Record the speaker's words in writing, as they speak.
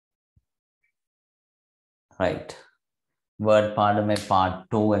right word පාඩමේ part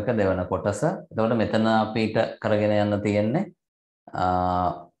 2 එක දෙවන කොටස. එතකොට මෙතන අපිට කරගෙන යන්න තියෙන්නේ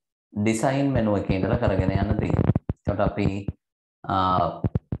design menu එකේ ඉඳලා කරගෙන යන්න තියෙන්නේ. එතකොට අපි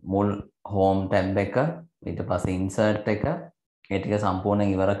මුල් home tab එක ඊට පස්සේ insert එක ඒ ටික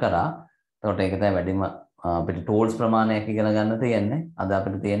සම්පූර්ණයෙන් ඉවර කරා. එතකොට ඒක තමයි වැඩිම අපිට tools ප්‍රමාණයක් ඉගෙන ගන්න තියෙන්නේ. අද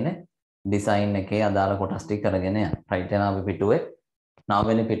අපිට තියෙන්නේ design එකේ අදාළ කොටස් ටික කරගෙන යන්න. right එහෙනම් අපි පිටුවේ 9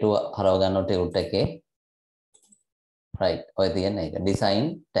 වෙනි පිටුව හරව ගන්න tilt එකේ right ඔය තියෙන එක design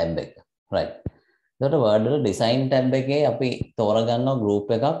tab එක right එතකොට word වල design tab එකේ අපි තෝරගන්නවා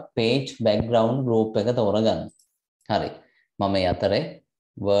group එකක් page background group එක තෝරගන්න. හරි මම මේ අතරේ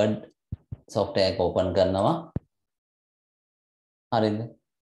word software එක open කරනවා. හරිද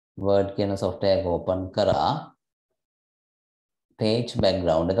word කියන software එක open කරා page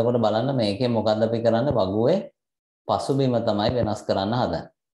background එතකොට බලන්න මේකේ මොකද්ද අපි කරන්නේ වගුවේ පසුබිම තමයි වෙනස් කරන්න හදන්නේ.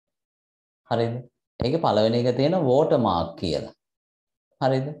 හරිද ඒකේ පළවෙනි එක තියෙන watermark කියලා.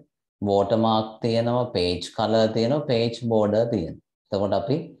 හරිද watermark තියෙනවා page color තියෙනවා page border තියෙනවා. එතකොට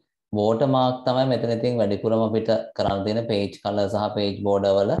අපි watermark තමයි මෙතන ඉතින් වැඩිපුරම අපිට කරන්න තියෙන page color සහ page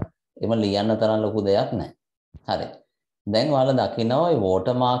border වල එම ලියන්න තරම් ලොකු දෙයක් නැහැ. හරි. දැන් ඔයාලා දකිනවා මේ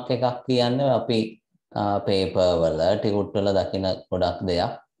watermark එකක් කියන්නේ අපි paper වල tilt වල දකින ගොඩක්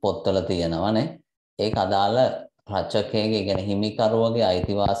දෙයක් පොත්වල තියෙනවානේ. ඒක අදාළ රචකයාගේ කියන්නේ හිමිකරුවගේ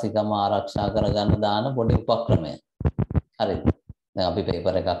අයිතිවාසිකම ආරක්ෂා කරගන්න දාන පොඩි උපක්‍රමයක්. හරිද? දැන් අපි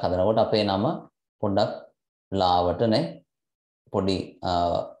පේපර් එකක් හදනකොට අපේ නම පොඩ්ඩක් ලාවට නේ පොඩි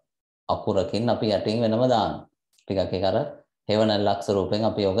අකුරකින් අපි යටින් වෙනම දානවා. ටිකක් ඒක අර හේවණල් අක්ෂර රූපෙන්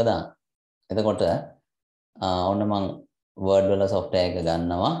අපි යෝග දානවා. එතකොට ඔන්න මම Word වල software එක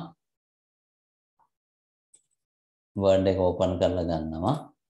ගන්නවා. Word එක open කරලා ගන්නවා.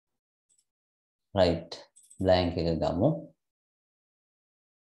 right blank එක ගමු.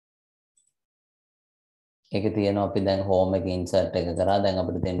 ඒකේ තියෙනවා අපි දැන් home එක insert එක කරා. දැන්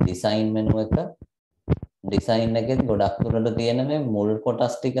අපිට තියෙන design menu එක design එකෙත් ගොඩක් දුරට තියෙන මේ මුල්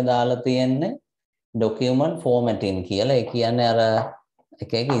කොටස් ටික දාලා තියෙන්නේ document formatting කියලා. ඒ කියන්නේ අර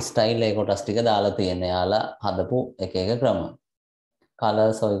එක එක style ඒ කොටස් ටික දාලා තියෙන. යාලා හදපු එක එක ක්‍රම.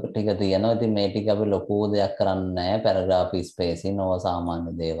 colors ඔය ටික තියෙනවා. ඉතින් මේ ටික අපි ලොකු දෙයක් කරන්නේ නැහැ. paragraph spacing ඕවා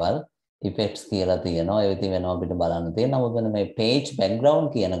සාමාන්‍ය දේවල්. effects කියලා තියෙනවා. ඒ ඉතින් වෙනවා අපිට බලන්න තියෙන. නමුත් මේ page background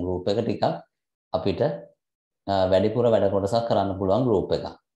කියන group එක ටිකක් අපිට වැඩිපුර වැඩ කොටසක් කරන්න පුළුවන් group එකක්.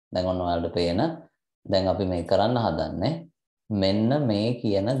 දැන් ඔන්න ඔයාලට පේන දැන් අපි මේ කරන්න හදන්නේ මෙන්න මේ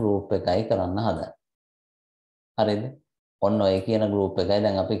කියන group එකයි කරන්න හදන්නේ. හරිද? ඔන්න ඔය කියන group එකයි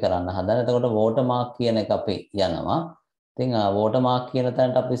දැන් අපි කරන්න හදන්නේ. එතකොට watermark කියන එක අපි යනවා. ඉතින් watermark කියන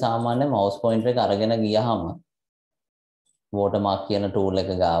තැනට අපි සාමාන්‍ය mouse pointer එක අරගෙන ගියහම watermark කියන tool එක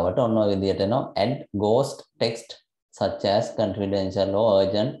ගාවට ඔන්න ඔය විදිහට එනවා add ghost text such as confidential or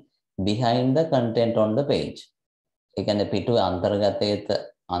urgent behind the content on the page. ඒ කියන්නේ පිටුවේ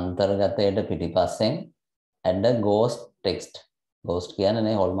අන්තර්ගතයට පිටිපස්සෙන් add a ghost text. ghost කියන්නේ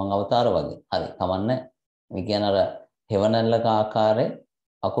නේ හොල්මන් අවතාර වගේ. හරි. කමන්නේ. මේ කියන අර හෙවණැල්ලක ආකාරයේ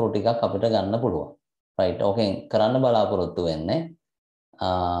අකුරු ටිකක් අපිට ගන්න පුළුවන්. right. ඕකෙන් කරන්න බලාපොරොත්තු වෙන්නේ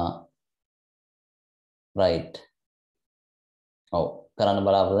right. ඔව්. කරන්න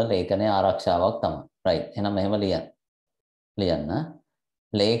බලාපොරොත්තු වෙන ලේඛනයේ ආරක්ෂාවක් තමයි. right. එහෙනම් මෙහෙම ලියන්න.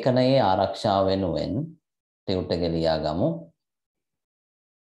 ලේඛනයේ ආරක්ෂාව වෙනුවෙන් ටියුට් එක ලියා ගමු.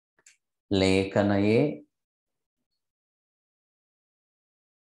 ලේඛනයේ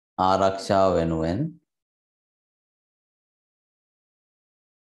ආරක්ෂාව වෙනුවෙන්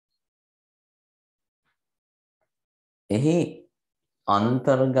එහි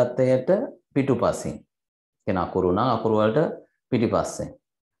අන්තර්ගතයට පිටුපසින් කියන අකුරු නම් අකුරු වලට පිටිපස්සෙන්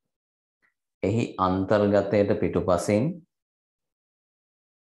එහි අන්තර්ගතයට පිටුපසින්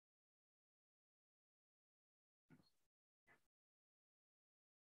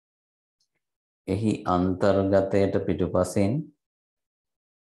එහි අන්තර්ගතයට පිටුපසින්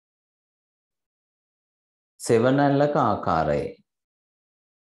සෙවණැල්ලක ආකාරයේ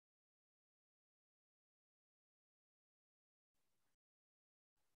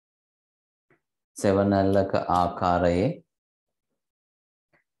සෙවණැල්ලක ආකාරයේ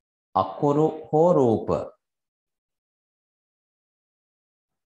අකුරු හෝ රූප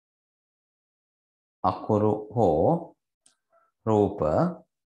අකුරු හෝ රූප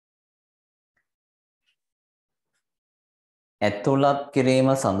ඇතුළත් කිරීම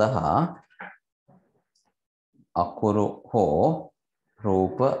සඳහා අකුරු හෝ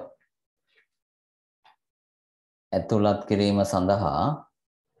රූප ඇතුළත් කිරීම සඳහා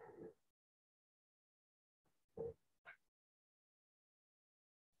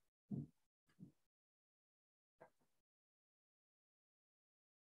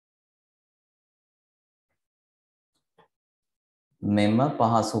මෙම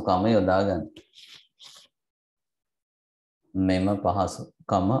පහසුකම යොදා ගන්න. මෙම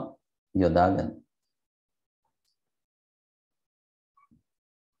පහසුකම යොදා ගන්න.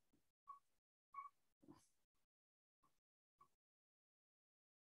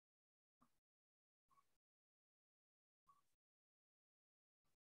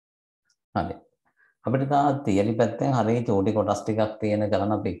 හරි. අපිට තා තියරි පැත්තෙන් හරිය චූටි කොටස් ටිකක් තියෙන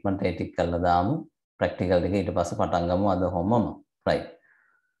කරන අපි ඉක්මනට ඒ ටික කරලා දාමු. ප්‍රැක්ටිකල් ටික ඊට පස්සේ පටන් ගමු අද හැමෝම. right.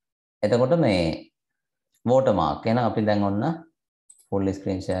 එතකොට මේ watermark එන අපි දැන් ඔන්න full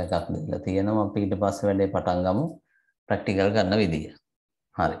screen share එකක් දීලා තියෙනවා. අපි ඊට පස්සේ වැඩේ පටන් ගමු ප්‍රැක්ටිකල් කරන විදිය.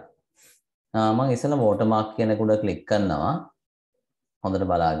 හරි. මම ඉස්සෙල්ලා watermark කියන එක උඩ ක්ලික් කරනවා. හොඳට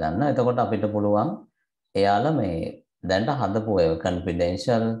බලා ගන්න. එතකොට අපිට පුළුවන් එයාලා මේ දැන්ට හදපු ඒ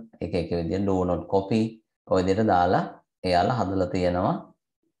confidential එක විදියට do not copy ඔය විදියට දාලා එයාලා හදලා තියෙනවා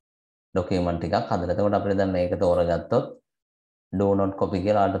document ටිකක් හදලා. එතකොට අපිට දැන් මේක තෝරගත්තොත් do not copy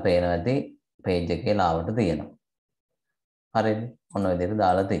කියලා ආට පේනවා ඇති page එකේ ලාවට තියෙනවා. හරිද? ඔන්න ඔය විදියට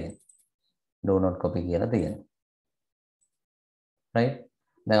දාලා තියෙනවා. do not copy කියලා තියෙනවා. right?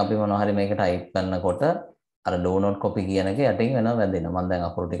 දැන් අපි මොනවා හරි මේක type කරනකොට අර do not copy කියන එක යටින් වෙනවා වැදෙනවා. මම දැන්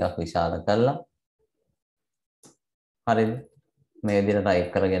අකුරු ටිකක් විශාල කරලා හරිද? මේ විදිහට type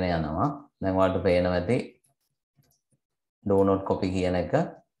කරගෙන යනවා. දැන් ඔයාලට පේනවා ඇති do not copy කියන එක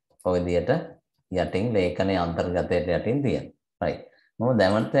ඔය විදිහට යටින් ලේඛනයේ අන්තර්ගතයට යටින් තියෙනවා. right. මම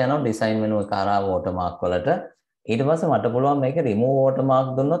දැනට යනවා design menu එක කරා watermark වලට. ඊට පස්සේ මට පුළුවන් මේක remove watermark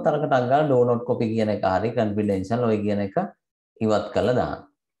දුන්නොත් අරකට අග්ගාලා do not copy කියන එක හරි confidential ඔය කියන එක ඉවත් කරලා දාන්න.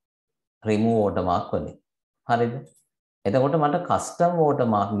 remove watermark වලින්. හරිද? එතකොට මට custom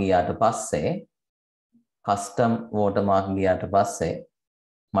watermark ගියාට පස්සේ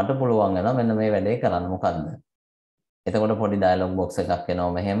මට පුළුවන් වෙනවා මෙන්න මේ වැඩේ කරන්න. මොකද්ද? එතකොට පොඩි dialog box එකක්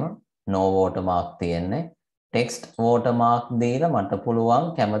එනවා මෙහෙම no watermark තියෙන්නේ. text watermark දීලා මට පුළුවන්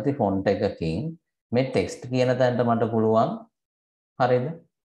කැමති font එකකින් මේ text කියන තැනට මට පුළුවන් හරිද?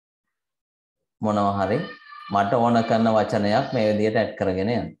 මොනවා හරි මට ඕන කරන වචනයක් මේ විදිහට add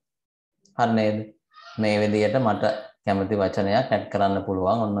කරගෙන යන්න. හරි නේද? මේ විදිහට මට කැමති වචනයක් add කරන්න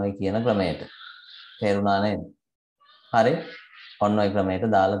පුළුවන් ඔන්න ඔය කියන ක්‍රමයට. තේරුණා නේද? හරි. ඔන්න ඔය ක්‍රමයට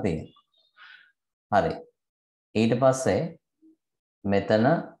දාලා තියෙනවා. හරි. ඊට පස්සේ මෙතන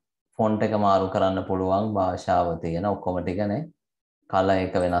ෆොන්ට් එක මාරු කරන්න පුළුවන් භාෂාව තියෙන ඔක්කොම ටිකනේ. කලර්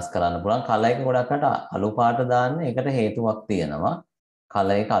එක වෙනස් කරන්න පුළුවන්. කලර් එක ගොඩක්කට අලු පාට දාන්න ඒකට හේතුවක් තියෙනවා.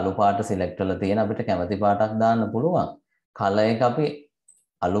 කලර් එක අලු පාට සිලෙක්ට් කරලා තියෙන අපිට කැමති පාටක් දාන්න පුළුවන්. කලර් එක අපි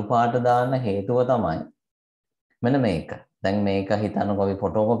අලු පාට දාන්න හේතුව තමයි මෙන්න මේක. දැන් මේක හිතන්නකො අපි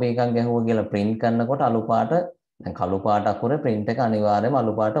ෆොටෝකෝපි එකක් ගැහුවා කියලා print කරනකොට අලු පාට දැන් කළු පාට අකුරේ print එක අනිවාර්යයෙන්ම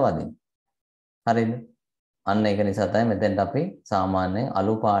අලු පාට වදිනවා. හරිද? අන්න ඒක නිසා තමයි මෙතෙන්ට අපි සාමාන්‍යයෙන්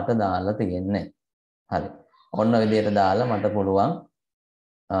අලු පාට දාලා තියෙන්නේ. හරි. ඔන්න ඔය විදිහට දාලා මට පුළුවන්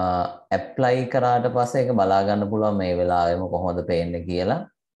apply කරාට පස්සේ ඒක බලා ගන්න පුළුවන් මේ වෙලාවෙම කොහොමද පේන්නේ කියලා.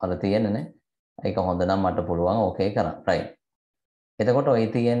 අර තියෙන්නේ නේ. ඒක හොඳ නම් මට පුළුවන් ඕකේ කරන්න. right. එතකොට ඔය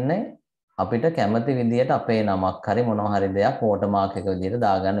තියෙන්නේ අපිට කැමති විදියට අපේ නමක් හරි මොනවා හරි දෙයක් watermark එක විදියට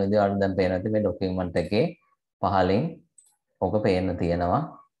දාගන්න විදිය වල දැන් පේනවා මේ document එකේ පහලින් ඔක පේන්න තියෙනවා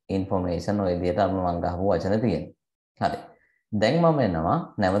information ඔය විදියට අර මම ගහපු වචන තියෙනවා. හරි. දැන් මම එනවා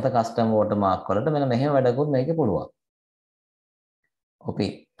නැවත custom watermark වලට මෙන්න මෙහෙම වැඩකුත් මේකේ පුළුවන්. අපි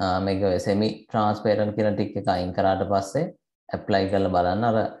මේක semi transparent කියන ටික එක අයින් කරාට පස්සේ apply කරලා බලන්න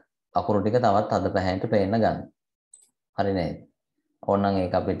අර අකුරු ටික තවත් අද පැහැෙන්ට පේන්න ගන්න. හරි නේද? ඕනනම්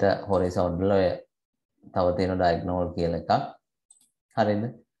ඒක අපිට horizontal ඔය තව තියෙන diagonal කියලා එකක්. හරිද?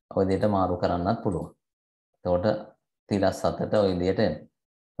 ඔය විදිහට මාරු කරන්නත් පුළුවන්. එතකොට තිරස් අතට ඔය විදිහට එනවා.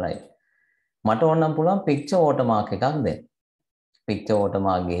 right. මට ඕනනම් පුළුවන් picture watermark එකක් දෙන්න. picture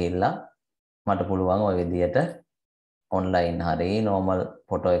watermark ගිහිල්ලා මට පුළුවන් ඔය විදිහට online හරි normal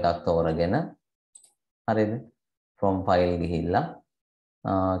photo එකක් තෝරගෙන හරිද? from file ගිහිල්ලා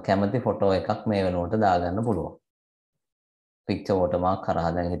කැමති photo එකක් මේ වෙනුවට දාගන්න පුළුවන්. picture watermark කරා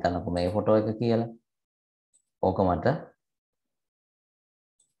දැන් හිතන්නකො මේ ෆොටෝ එක කියලා. ඕක මට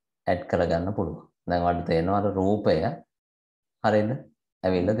ඇඩ් කරගන්න පුළුවන්. දැන් ඔයාලට තේරෙනවා අර රූපය හරිද?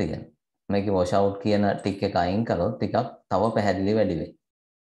 ඇවිල්ලා තියෙනවා. මේකේ wash out කියන ටික එක අයින් කළොත් ටිකක් තව පැහැදිලි වැඩි වෙයි.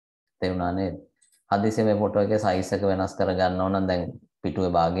 තේරුණා නේද? හදිස්සියේ මේ ෆොටෝ එකේ size එක වෙනස් කරගන්න ඕන නම් දැන්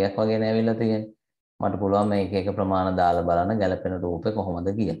පිටුවේ භාගයක් වගේ නේ ඇවිල්ලා තියෙන්නේ. මට පුළුවන් මේක එක ප්‍රමාණ දාලා බලන්න ගැලපෙන රූපේ කොහොමද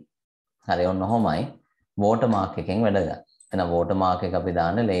කියලා. හරි ඔන්න ඔහොමයි watermark එකෙන් වැඩ ගන්න. එහෙනම් watermark එක අපි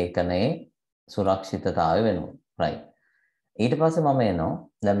දාන්නේ ලේඛනයේ සුරක්ෂිතතාවය වෙනුවෙන්. right. ඊට පස්සේ මම එනවා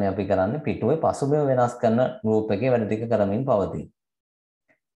දැන් මේ අපි කරන්නේ පිටුවේ පසුබිම වෙනස් කරන group එකේ වැඩ ටික කරමින් පවතී.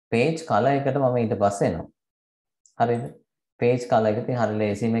 page color එකට මම ඊට පස්සේ එනවා. හරිද? page color එක ඉතින් හරි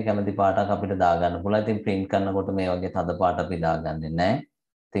ලේසි මේ කැමති පාටක් අපිට දාගන්න පුළුවන්. ඉතින් print කරනකොට මේ වගේ තද පාට අපි දාගන්නේ නැහැ.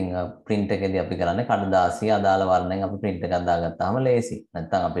 ඉතින් print එකේදී අපි කරන්නේ කඩදාසිය අදාළ වර්ණයෙන් අපි print එකක් දාගත්තාම ලේසි.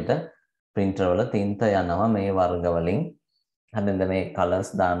 නැත්නම් අපිට printer වල තින්ත යනවා මේ වර්ග වලින්. හරිද මේ colors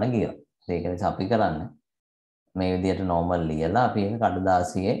දාන්න ගියොත්. ඒක නිසා අපි කරන්නේ මේ විදිහට normal ලියලා අපි ඒක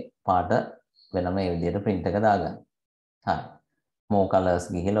කඩදාසියේ පාට වෙනම මේ විදිහට print එක දාගන්න. හරි. more colors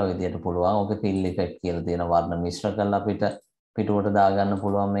ගිහිලා ඔය විදිහට පුළුවන්. ඔකේ fill effect කියලා තියෙන වර්ණ මිශ්‍ර කරලා අපිට පිටුවට දාගන්න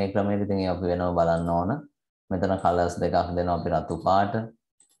පුළුවන් මේ ක්‍රමයට. ඉතින් ඒක අපි වෙනම බලන්න ඕන. මෙතන colors දෙකක් දෙනවා අපි රතු පාට.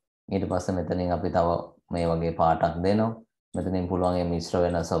 ඊට පස්සේ මෙතනින් අපි තව මේ වගේ පාටක් දෙනවා. මෙතනින් පුළුවන් මේ මිශ්‍ර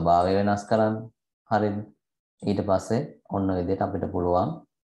වෙන ස්වභාවය වෙනස් කරන්න. හරිද? ඊට පස්සේ ඔන්න ඔය විදිහට අපිට පුළුවන්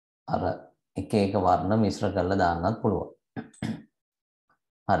අර එක එක වර්ණ මිශ්‍ර කරලා දාන්නත් පුළුවන්.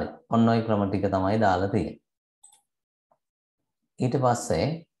 හරි. ඔන්න ඔය ක්‍රම ටික තමයි දාලා තියෙන්නේ. ඊට පස්සේ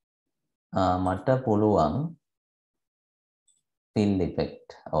මට පුළුවන් fill effect.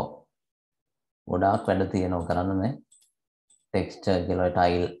 ඔව්. ගොඩාක් වැඩ තියෙනවා කරන්න මේ. texture කියලා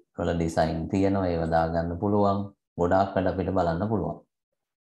tile වල design තියෙනවා ඒව දාගන්න පුළුවන්. ගොඩාක් වැඩ අපිට බලන්න පුළුවන්.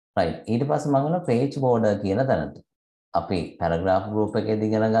 right. ඊට පස්සේ මම යනවා page border කියන තැනට. අපි paragraph group එකේදී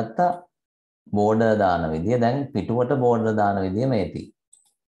ඉගෙන ගත්තා border දාන විදිය. දැන් පිටුවට border දාන විදිය මේ තියෙන්නේ.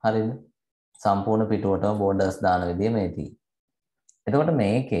 හරිද? සම්පූර්ණ පිටුවටම borders දාන විදිය මේ තියෙන්නේ. එතකොට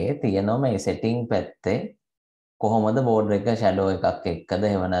මේකේ තියෙනවා මේ setting පැත්තේ කොහොමද border එක shadow එකක් එක්කද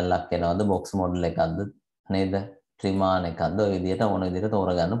හැවණල්ලක් එනවද box model එකක්ද නේද trimman එකක්ද ඔය විදිහට ඕන විදිහට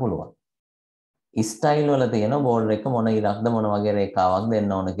තෝරගන්න පුළුවන්. style වල තියෙන border එක මොන ඉරක්ද මොන වගේ රේඛාවක්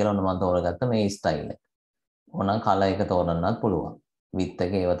දෙන්න ඕන කියලා ඔන්න මම තෝරගත්ත මේ style එක. ඕනනම් color එක තෝරන්නත් පුළුවන්. width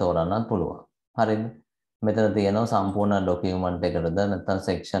එක ඒව තෝරන්නත් පුළුවන්. හරිද? මෙතන තියෙනවා සම්පූර්ණ document එකකටද නැත්නම්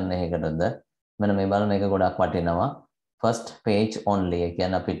section එකකටද මෙන්න මේ බලන එක ගොඩක් වටිනවා. first page only ඒ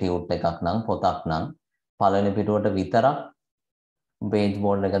කියන්නේ අපි tute එකක් නම් පොතක් නම් පළවෙනි පිටුවට විතරක් page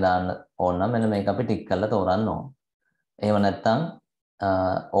border එක දාන්න ඕන නම් මෙන්න මේක අපි ටික් කරලා තෝරන්න ඕන. එහෙම නැත්නම්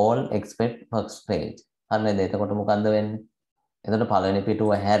all except first page. හරි නේද? එතකොට මොකද්ද වෙන්නේ? එතකොට පළවෙනි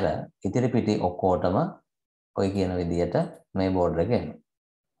පිටුව හැර ඉතිරි පිටි ඔක්කොටම ඔය කියන විදිහට මේ border එක එනවා.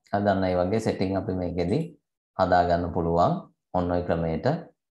 හරි දන්න මේ වගේ setting අපි මේකෙදි හදා ගන්න පුළුවන්. ඔන්න ඔය ක්‍රමයට.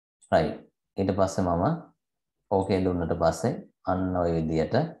 right. ඊට පස්සේ මම okay දුන්නට පස්සේ අන්න ඔය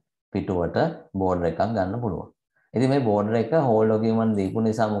විදිහට පිටුවට border එකක් ගන්න පුළුවන්. ඉතින් මේ border එක whole document දීපු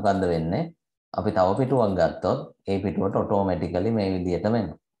නිසා මොකද්ද වෙන්නේ? අපි තව පිටුවක් ගත්තොත් ඒ පිටුවට automatically මේ විදිහටම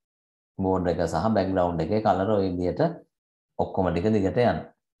එනවා. border එක සහ background එකේ color ඔය විදිහට ඔක්කොම ටික දිගට යනවා.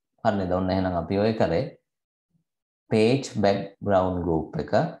 හරි නේද? ඔන්න එහෙනම් අපි ඔය කරේ page background group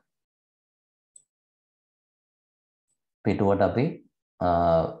එක පිටුවට අපි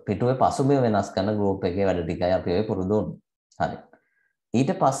පිටුවේ පසුබිම වෙනස් කරන group එකේ වැඩ ටිකයි අපි ඔය පුරුදු වුණේ. හරි.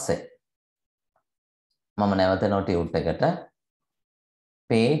 ඊට පස්සේ මම නැවතෙනවා tute එකට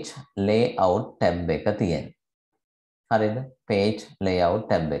page layout tab එක තියෙනවා. හරිද? page layout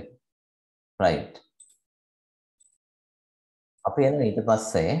tab එක. right. අපි යන ඊට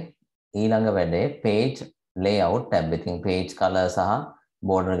පස්සේ ඊළඟ වැඩේ page layout tab එකකින් page color සහ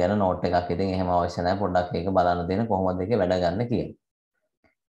border ගැන note එකක් ඉතින් එහෙම අවශ්‍ය නැහැ. පොඩ්ඩක් ඒක බලන්න දෙන්න කොහොමද ඒකේ වැඩ ගන්න කියලා.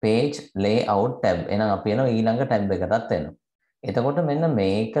 page layout tab. එහෙනම් අපි යනවා ඊළඟ tab එකටත් එනවා. එතකොට මෙන්න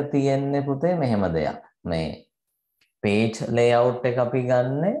මේක තියෙන්නේ පුතේ මෙහෙම දෙයක්. මේ page layout එක අපි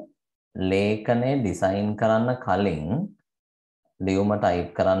ගන්නෙ ලේඛනේ ඩිසයින් කරන්න කලින් ලියුම ටයිප්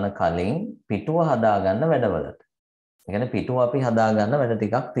කරන්න කලින් පිටුව හදාගන්න වැඩවලට. ඒ කියන්නේ පිටුව අපි හදාගන්න වැඩ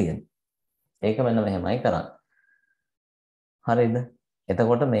ටිකක් තියෙනවා. ඒක මෙන්න මෙහෙමයි කරන්නේ. හරිද?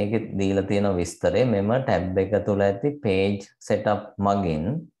 එතකොට මේකේ දීලා තියෙන විස්තරය මෙම ටැබ් එක තුල ඇති page setup මගින්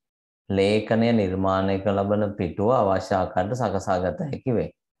ලේඛනය නිර්මාණය කළ ලබන පිටුව අවශ්‍ය ආකාරයට සකසා ගත හැකි වේ.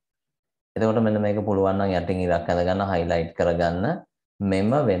 එතකොට මෙන්න මේක පුළුවන් නම් යටින් ඉරක් අඳගන්න highlight කරගන්න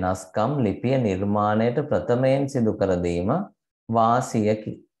මෙම වෙනස්කම් ලිපිය නිර්මාණයට ප්‍රථමයෙන් සිදු කර දීම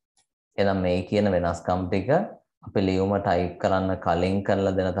වාසියකි. එහෙනම් මේ කියන වෙනස්කම් ටික අපි ලියුම ටයිප් කරන්න කලින්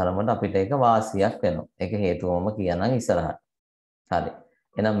කරලා දෙන තරමට අපිට ඒක වාසියක් වෙනවා. ඒක හේතුවම කියනනම් ඉස්සරහට. හරි.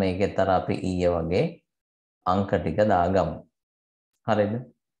 එහෙනම් මේකෙත් අර අපි ඊයේ වගේ අංක ටික දාගමු. හරිද?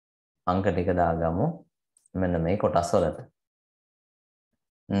 අංක ටික දාගමු මෙන්න මේ කොටස් වලට.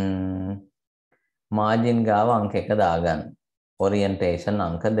 මාර්ජින් ගාව අංක 1 දාගන්න. orientation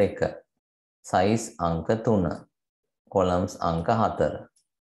අංක 2. size අංක 3. columns අංක 4.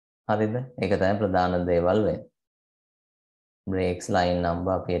 හරිද? ඒක තමයි ප්‍රධාන දේවල් වෙන්නේ. breaks line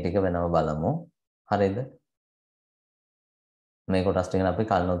number අපි ටික වෙනම බලමු. හරිද? මේ කොටස් ටික අපි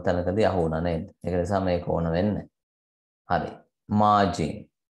කලිනුත් තැනකදී අහුණා නේද? ඒක නිසා මේක ඕන වෙන්නේ. හරි. margin.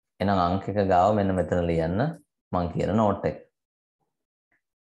 එහෙනම් අංක 1 ගාව මෙන්න මෙතන ලියන්න මම කියන note එක.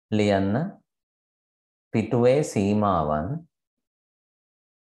 ලියන්න පිටුවේ සීමාවන්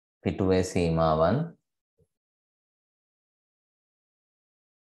පිටුවේ සීමාවන්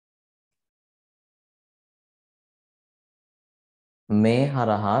මේ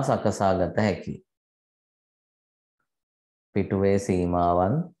හරහා සකසාගත හැකි. පිටුවේ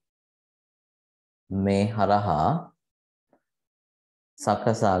සීමාවන් මේ හරහා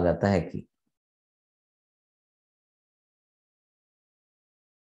සකසාගත හැකි.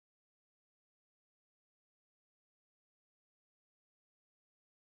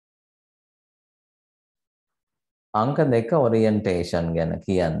 අංක 2 ඔරියන්ටේෂන් ගැන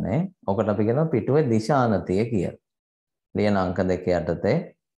කියන්නේ ඔකට අපි කියනවා පිටුවේ දිශානතිය කියලා. ලියන අංක 2 යටතේ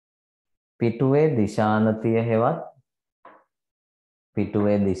පිටුවේ දිශානතිය හෙවත්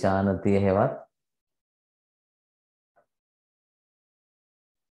පිටුවේ දිශානතිය හෙවත්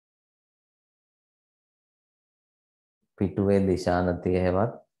පිටුවේ දිශානතිය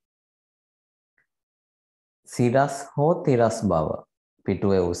හෙවත් සිරස් හෝ තිරස් බව.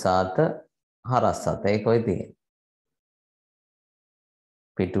 පිටුවේ උසාත හරස් අත ඒක ඔය තියෙන්නේ.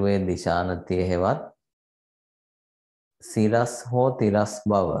 පිටුවේ දිශානතිය හෙවත් සිරස් හෝ තිරස්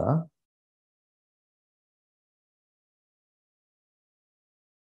බව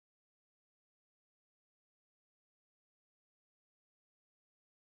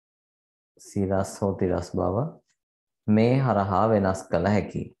සිරස් හෝ තිරස් බව මේ හරහා වෙනස් කළ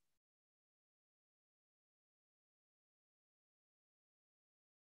හැකියි.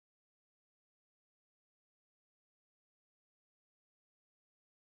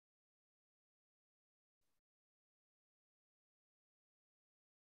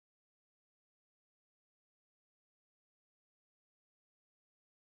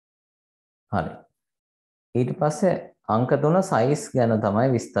 හරි. ඊට පස්සේ අංක 3 සයිස් ගැන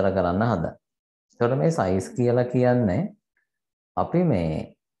තමයි විස්තර කරන්න හදන්නේ. ඒතකොට මේ සයිස් කියලා කියන්නේ අපි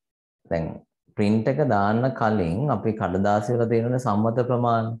මේ දැන් print එක දාන්න කලින් අපි කඩදාසි වල තියෙන සම්මත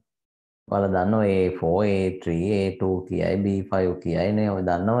ප්‍රමාණ ඔයාලා දන්නවා A4 A3 A2 කියයි B5 කියයි නේ ඔය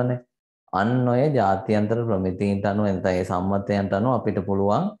දන්නවනේ. අන්න ඔය ජාත්‍යන්තර ප්‍රමිතීන්ට අනුව එතන ඒ සම්මතයන්ට අනුව අපිට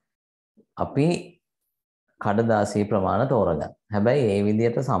පුළුවන් අපි කඩදාසි ප්‍රමාණ තෝරගන්න. හැබැයි ඒ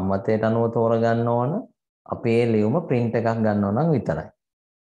විදිහට සම්මතයට අනුව තෝරගන්න ඕන අපි ඒ ලියුම print එකක් ගන්නව නම් විතරයි.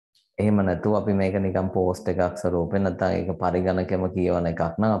 එහෙම නැතුව අපි මේක නිකන් පෝස්ට් එකක් ස්වරූපේ නැත්නම් ඒක පරිගණකෙම කියවන එකක්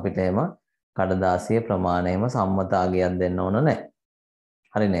නම් අපිට එහෙම කඩදාසියේ ප්‍රමාණයම සම්මත ආගයක් දෙන්න ඕන නැහැ.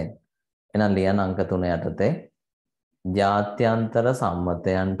 හරි නේද? එහෙනම් ලියන අංක 3 යටතේ ජාත්‍යන්තර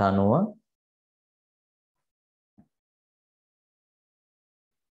සම්මතයන්ට අනුව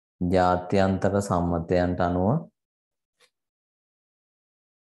ජාත්‍යන්තර සම්මතයන්ට අනුව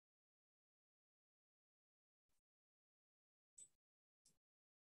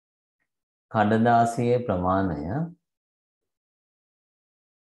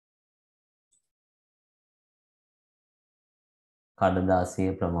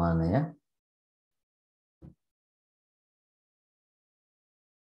කඩදාසියේ ප්‍රමාණය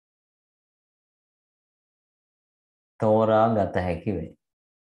තෝරා ගත හැකි වේ.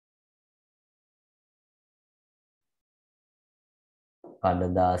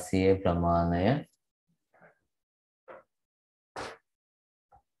 කඩදාසියේ ප්‍රමාණය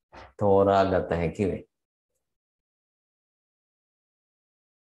තෝරා ගත හැකි වේ.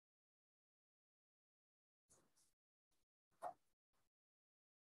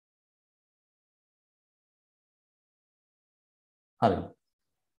 හරි.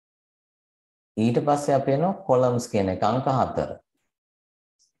 ඊට පස්සේ අපි එනවා කොලම්ස් කියන එක අංක 4.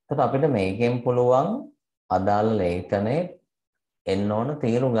 එතකොට අපිට මේකෙන් පුළුවන් අදාළ ලේඛනයේ එන්න ඕන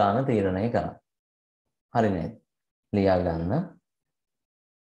තීරු ගාන තීරණය කරන්න. හරි නේද? ලියා ගන්න.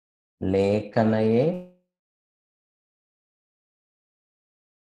 ලේඛනයේ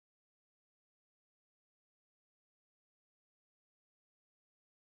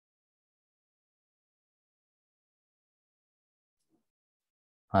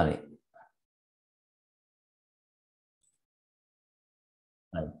හරි.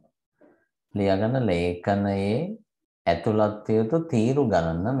 ලියා ගන්න ලේඛනයේ ඇතුළත් යුතු තීරු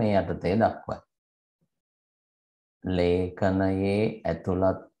ගණන මේ යටතේ දක්වයි. ලේඛනයේ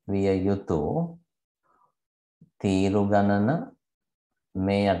ඇතුළත් විය යුතු තීරු ගණන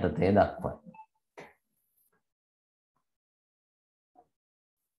මේ යටතේ දක්වයි.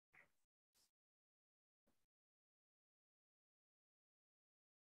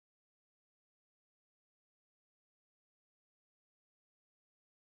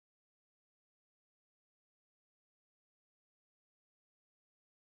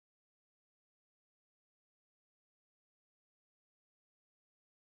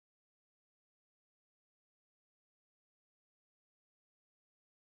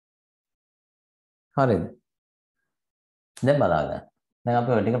 හරිද? දැන් බලා ගන්න. දැන්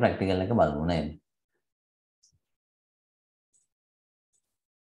අපි ඔය ටික ප්‍රැක්ටිකල් එක බලමු නේද?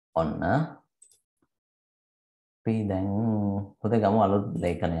 ඔන්න අපි දැන් පොතේ ගමු අලුත්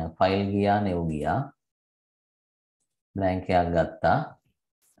ලේඛනයක්. ෆයිල් ගියා, නෙව් ගියා. බ්ලැන්ක් එකක් ගත්තා.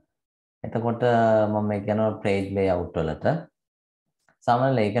 එතකොට මම මේ කියනවා page layout වලට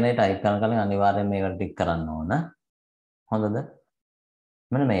සාමාන්‍ය ලේඛනයේ ටයිප් කරන කලින් අනිවාර්යයෙන් මේවට ටික් කරන්න ඕන. හොඳද?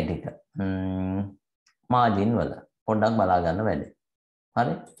 මෙන්න මේ ටික. මාජින් වල පොඩ්ඩක් බලා ගන්න වැඩි.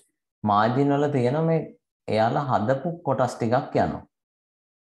 හරි? මාජින් වල තියෙන මේ එයාලා හදපු කොටස් ටිකක් යනවා.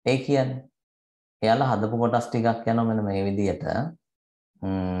 ඒ කියන්නේ එයාලා හදපු කොටස් ටිකක් යනවා මෙන්න මේ විදියට.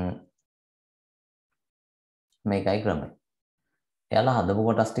 මේකයි ක්‍රමය. එයාලා හදපු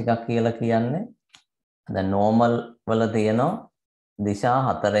කොටස් ටිකක් කියලා කියන්නේ දැන් normal වල තියෙනවා දිශා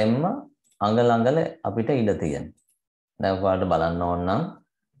හතරෙන්ම අඟල අපිට ඉඩ තියෙනවා. දැන් ඔයාලට බලන්න ඕන නම්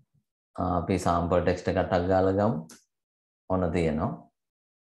අපි sample text එකක් ටක් ගාලා ගමු. ඔන්න තියෙනවා.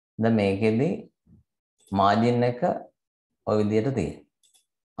 දැන් මේකෙදි margin එක ඔය විදියට තියෙනවා.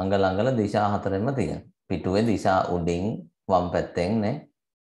 අඟල දිශා හතරෙන්ම තියෙනවා. පිටුවේ දිශා උඩින් වම් පැත්තෙන් නේ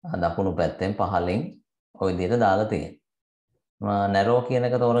දකුණු පැත්තෙන් පහලින් ඔය විදියට දාලා තියෙනවා. නැරෝ කියන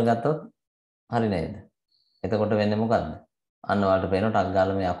එක තෝරගත්තොත් හරි නේද? එතකොට වෙන්නේ මොකද්ද? අන්න ඔයාලට පේනවා ටක්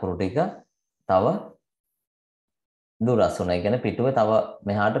ගාලා මේ අකුරු ටික තව දුරස් වුණා. ඒ කියන්නේ පිටුවේ තව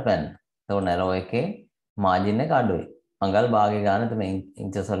මෙහාට පැන්න. ඒක නැරෝ එකේ මාජින් එක අඩුයි. අඟල් භාගය ගන්න මේ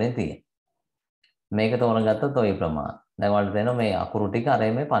ඉන්චස් වලින් තියෙන. මේක තෝරගත්තොත් ওই ප්‍රමාණය. දැන් ඔයාලට තේරෙනවා මේ අකුරු ටික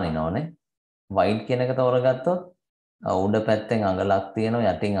අරේ මේ පනිනවනේ. වයිට් කියන එක තෝරගත්තොත් උඩ පැත්තෙන් අඟලක්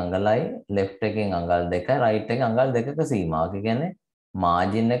තියෙනවා, යටින් අඟලයි, ලෙෆ්ට් එකෙන් අඟල් දෙකයි, රයිට් එකෙන් අඟල් දෙකක සීමාවක්. ඒ කියන්නේ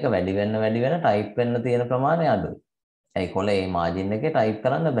මාජින් එක වැඩි වෙන්න ටයිප් වෙන්න තියෙන ප්‍රමාණය අඩුයි. ඒ කොලේ මේ මාජින් එකේ ටයිප්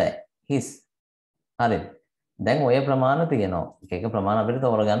කරන්න බෑ. හිස්. හරිද? දැන් ඔය ප්‍රමාණ තියෙනවා. එක ප්‍රමාණ අපිට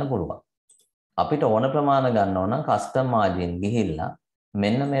තෝරගන්න පුළුවන්. අපිට ඕන ප්‍රමාණ ගන්න ඕන නම් කස්ටම් මාජින් ගිහිල්ලා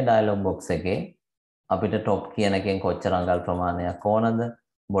මෙන්න මේ ඩයලොග් බොක්ස් එකේ අපිට টොප් කියන එකෙන් කොච්චර අඟල් ප්‍රමාණයක් ඕනද,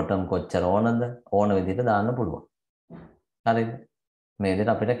 බොටම් කොච්චර ඕනද ඕන විදිහට දාන්න පුළුවන්. හරිද? මේ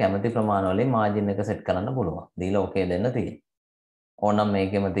විදිහට අපිට කැමති ප්‍රමාණ වලින් මාජින් එක සෙට් කරන්න පුළුවන්. දීලා ඕකේ දෙන්න තියෙනවා. ඕනම්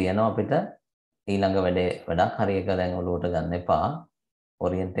මේකෙම තියෙනවා අපිට ඊළඟ වැඩක් හරි එක දැන් ඔලුවට ගන්න එපා.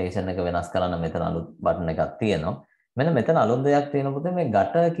 ඔරියන්ටේෂන් එක වෙනස් කරන්න මෙතන අලුත් බටන් එකක් තියෙනවා. මෙන්න මෙතන අලුත් දෙයක් තියෙන පුතේ මේ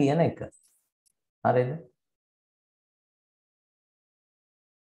gutter කියන එක. හරිද?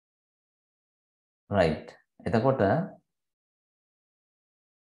 right. එතකොට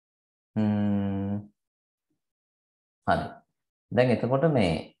හරි. දැන් එතකොට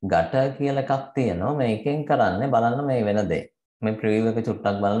මේ gutter කියලා එකක් තියෙනවා. මේකෙන් කරන්නේ බලන්න මේ වෙන දේ. මේ preview එක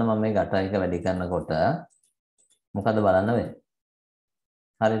චුට්ටක් බලන්න මම මේ gutter එක වැඩි කරනකොට මොකද බලන්න වෙන්නේ?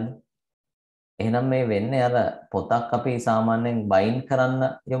 හරිද? එහෙනම් මේ වෙන්නේ අර පොතක් අපි සාමාන්‍යයෙන් බයින්ඩ් කරන්න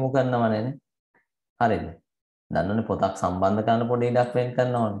යොමු කරනවනේ නේ. හරිද? දන්නවනේ පොතක් සම්බන්ධ කරන්න පොඩි ඉඩක් වෙන්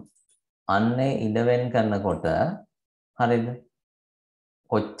කරනවනේ. අන්නේ ඉඩ වෙන් කරනකොට හරිද?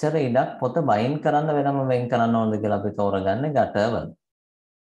 කොච්චර ඉඩක් පොත බයින්ඩ් කරන්න වෙනම වෙන් කරන්න ඕනද කියලා අපි තෝරගන්නේ gutter වල.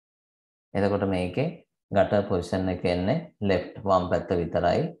 එතකොට මේකේ gutter position එක එන්නේ left වම් පැත්ත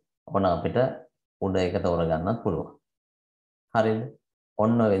විතරයි. ඕන අපිට උඩ එක තෝරගන්නත් පුළුවන්. හරිද?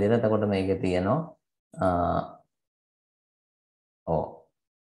 ඔන්න ඔය විදිහට එතකොට මේකේ තියෙනවා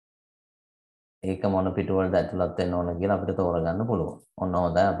ඒක මොන පිටුවලද ඇතුළත් වෙන්න ඕන කියලා අපිට තෝරගන්න පුළුවන්. ඔන්න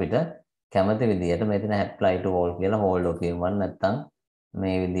හොඳයි අපිට කැමති විදිහට මෙතන apply to all කියලා whole document නැත්තම්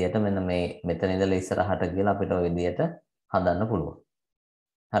මේ විදිහට මෙන්න මේ මෙතන ඉඳලා ඉස්සරහට කියලා අපිට ওই විදිහට හදන්න පුළුවන්.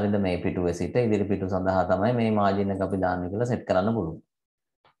 හරිද? මේ පිටුවේ සිට ඉදිරි පිටු සඳහා තමයි මේ margin එක අපි දාන්නේ කියලා set කරන්න පුළුවන්.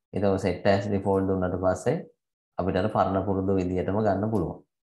 ඒක set as default දුන්නාට පස්සේ අපිට අර පරණ පුරුදු විදිහටම ගන්න පුළුවන්.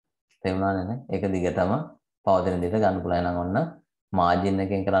 තේරුණානේ නේ? ඒක දිගටම පවතින විදිහට ගන්න පුළුවන්. එහෙනම් ඔන්න මාජින්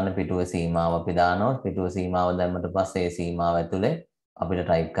එකෙන් කරන්න පිටුවේ සීමාව අපි දානවා. පිටුවේ සීමාව දැම්මට පස්සේ ඒ සීමාව ඇතුලේ අපිට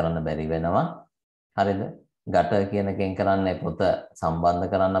ටයිප් කරන්න බැරි වෙනවා. හරිද? gutter කියන එකෙන් කරන්නේ පොත සම්බන්ධ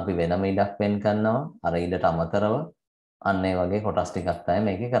කරන්න අපි වෙනම ඉඩක් වෙන් කරනවා. අර ඉඩට අමතරව අන්න ඒ වගේ කොටස් ටිකක් තමයි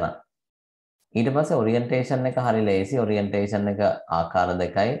මේකේ කරන්නේ. ඊට පස්සේ orientation එක හරි ලේසි. orientation එක ආකාර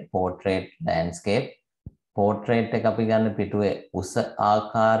දෙකයි. portrait, landscape. portrait එක අපි ගන්න පිටුවේ උස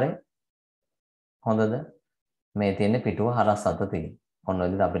ආකාරය. හොඳද? මේ තියෙන්නේ පිටුව හරස් අත තියෙන. ඔන්න ඔය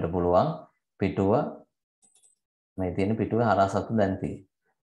විදිහට අපිට පුළුවන් පිටුව මේ තියෙන පිටුවේ හරස් අත දැන් තියෙන්නේ.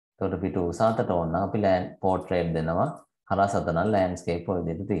 එතකොට පිටුව උස අතට ඕන අපි portrait දෙනවා. හරස් අත නම් landscape ඔය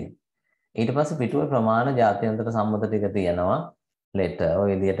විදිහට තියෙනවා. ඊට පස්සේ පිටුවේ ප්‍රමාණ ජාත්‍යන්තර සම්මත ටික තියෙනවා. letter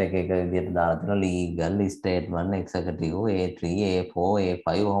ඔය විදිහට එක විදිහට දාලා තියෙනවා. legal, statement, executive, A3, A4,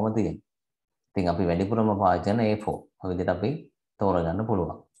 A5 ඔහොම තියෙනවා. ඉතින් අපි වැඩිපුරම පාවිච්චි කරන A4. ඔය විදිහට අපි තෝරගන්න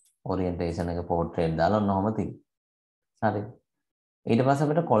පුළුවන්. orientation එක portrait දාලා ඔන්න ඔහොම තියෙනවා. හරි. ඊට පස්සේ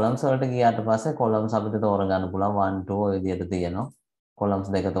අපිට columns වලට ගියාට පස්සේ columns අපිට තෝරගන්න පුළුවන් 1 2 ඔය විදිහට තියෙනවා. කොලම්ස්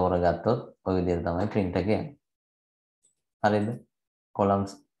දෙක තෝරගත්තොත් ඔය විදිහට තමයි print එක යන්නේ. හරිද?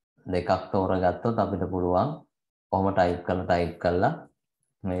 කොලම්ස් දෙකක් තෝරගත්තොත් අපිට පුළුවන් කොහොම ටයිප් කරලා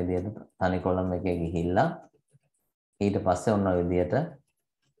මේ විදිහට තනි කොලම් එකේ ගිහිල්ලා ඊට පස්සේ ඔන්න ඔය විදිහට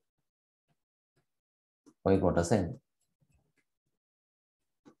ඔය කොටස එන්නේ.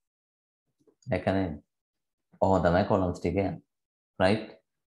 ඒකනේ. ඔහොම තමයි කොලම්ස් ටික යන්නේ. right?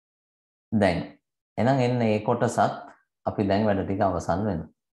 දැන් එහෙනම් එන්න මේ කොටසත් අපි දැන් වැඩ ටික අවසන් වෙනවා.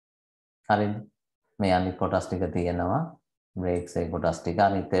 හරිද? මේ අනිත් කොටස් ටික තියෙනවා. බ්‍රේක්ස් ඒ කොටස් ටික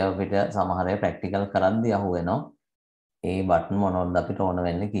අනිත් ඒවා අපිට සමහර ඒවා ප්‍රැක්ටිකල් කරද්දී අහුවෙනවා. ඒ බටන් මොනවද අපිට ඕන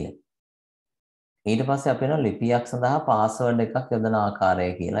වෙන්නේ කියලා. ඊට පස්සේ අපි යනවා ලිපියක් සඳහා පාස්වර්ඩ් එකක් යොදන ආකාරය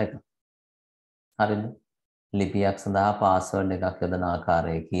කියලා එක. හරිද? ලිපියක් සඳහා පාස්වර්ඩ් එකක් යොදන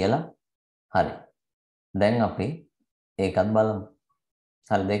ආකාරය කියලා. හරි. දැන් අපි ඒකත් බලමු.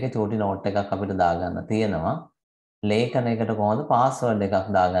 හරිද? ඒකේ චූටි නෝට් එකක් අපිට දාගන්න තියෙනවා. ලේඛනයකට කොහොමද පාස්වර්ඩ් එකක්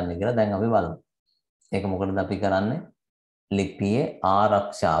දාගන්නේ කියලා දැන් අපි බලමු. ඒක මොකටද අපි කරන්නේ? ලිපියේ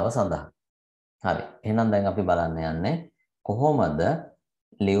ආරක්ෂාව සඳහා. හරි. එහෙනම් දැන් අපි බලන්න යන්නේ කොහොමද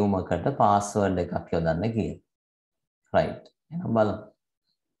ලියුමකට පාස්වර්ඩ් එකක් යොදන්නේ කියලා. right. එහෙනම් බලමු.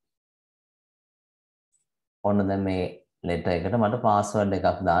 ඔන්න දැන් මේ ලෙටර් එකට මට පාස්වර්ඩ්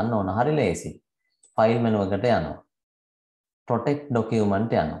එකක් දාන්න ඕන. හරි ලේසි. ෆයිල් මෙනු එකට යනවා. protect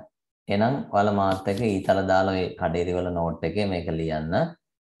document යනවා. එහෙනම් ඔයාලා මාත් එක්ක ඊතල දාලා ඔය කඩේරි වල නෝට් එකේ මේක ලියන්න.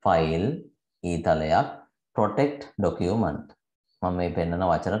 File ඊතලයක් protect document. මම මේ පෙන්නන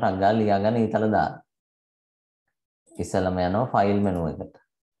වචන ටක් ගාලා ලියාගෙන ඊතල දාන්න. ඉස්සෙල්ලාම යනවා ෆයිල් මෙනු එකට.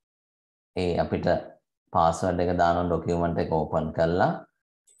 ඒ අපිට පාස්වර්ඩ් එක දාන ડોකියුමන්ට් එක ඕපන් කරලා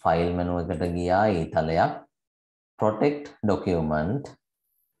ෆයිල් මෙනු එකට ගියා ඊතලයක් protect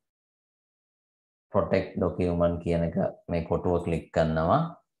document කියන එක මේ කොටුව ක්ලික් කරනවා.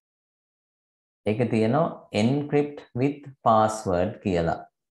 ඒකේ තියෙනවා encrypt with password කියලා.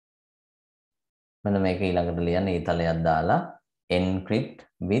 මෙන්න මේක ඊළඟට ලියන්න ඊතලයක් දාලා encrypt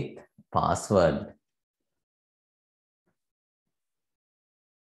with password.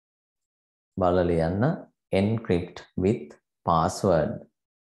 බලලා ලියන්න encrypt with password.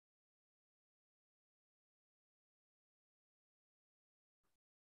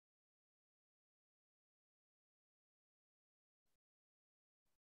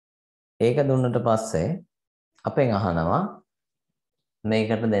 ඒක දුන්නට පස්සේ අපෙන් අහනවා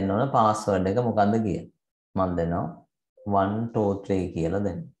මේකට දෙන්න ඕන පාස්වර්ඩ් එක මොකක්ද කියලා. මම දෙනවා 1 2 3 කියලා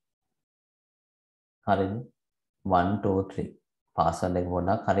දෙන්න. හරිද? 1 2 3 පාස්වර්ඩ් එක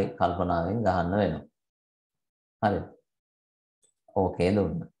පොඩ්ඩක් හරි කල්පනාවෙන් ගහන්න වෙනවා. හරිද? ඕකේ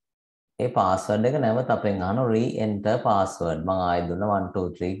දුන්නා. ඒ පාස්වර්ඩ් එක නැවත අපෙන් අහනවා re-enter password. මම ආයෙ දුන්නා 1 2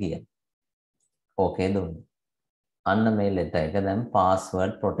 3 කියලා. ඕකේ දුන්නා. අන්න මේ ලෙටර් එක දැන්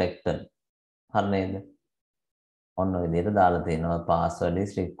password protected. හරි නේද? ඔන්න ඔය විදිහට දාලා තියෙනවා password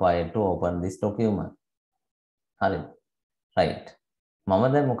is required to open this document. හරි. right. මම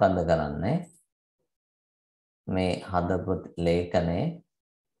දැන් මොකද්ද කරන්නේ? මේ හදපු ලේඛනේ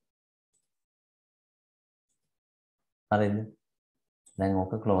හරිද? දැන්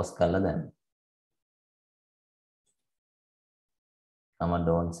ඕක close කරලා දැන්. මම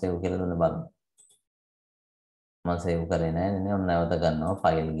don't save කියලා දුන්න බලන්න. මම save කරේ නැහැ නේ. ඔන්න නැවත ගන්නවා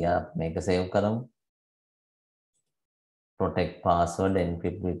ෆයිල් ගියා මේක save කරමු. protect password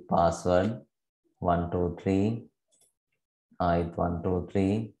encrypt with password 1 2 3 ආයිත් 1 2 3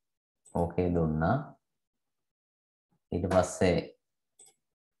 ඕකේ දුන්නා. ඊට පස්සේ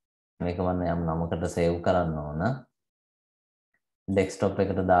මේක මම යම් නමකට save කරන්න ඕන. desktop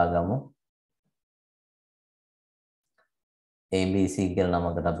එකට දාගමු. ABC කියලා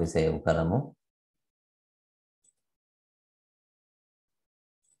නමකට අපි save කරමු.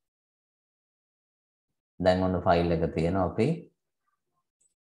 දැන් ඔන්න ෆයිල් එක තියෙනවා අපි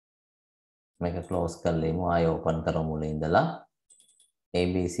මේක close කරලෙමු ආයෙ open කරමු මුලින් ඉඳලා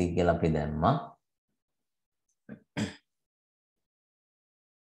ABC කියලා අපි දැම්මා.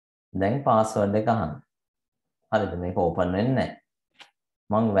 දැන් password එක අහන්න. හරිද? මේක open වෙන්නේ නැහැ.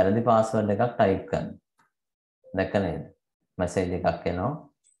 මම වැරදි password එකක් type කරනවා. දැක්ක නේද? message එකක් එනවා.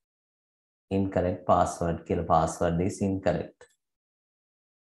 incorrect password කියලා password is incorrect.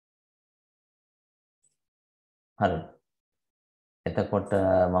 හරි. එතකොට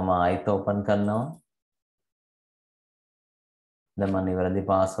මම ආයෙත් open කරනවා. දැන් මම නිවැරදි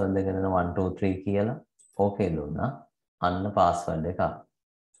password එක දෙනවා 1 2 3 කියලා. ඕකේ දුන්නා. අන්න password එක.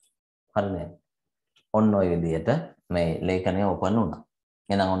 හරි නේද? ඔන්න ඔය විදිහට මේ ලේඛනය open වුණා.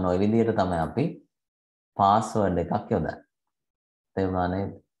 එහෙනම් ඔන්න ඔය විදිහට තමයි අපි password එකක් යොදන්නේ. තේරුණා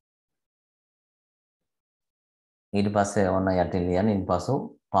නේද? ඊට පස්සේ ඔන්න යටින් ලියන්න ඉන්පසු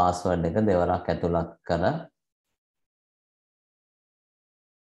password එක දෙවරක් ඇතුළත් කර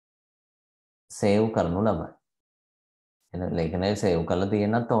සේව් කරනු ලබයි. එන ලේඛනයේ සේව් කරලා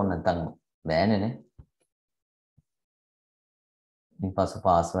තියෙන්නත් ඕන නැත්නම් බෑනේ නේ. ඊපස්සේ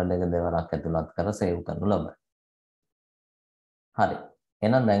පාස්වර්ඩ් එක දෙවරක් ඇතුළත් කර සේව් කරනු ලබයි. හරි.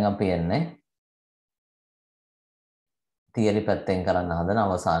 එහෙනම් දැන් අපි එන්නේ තියරි පැත්තෙන් කරන්න හදන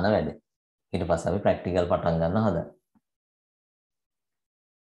අවසාන වැඩේ. ඊට පස්සේ අපි ප්‍රැක්ටිකල් පටන් ගන්න හදනවා.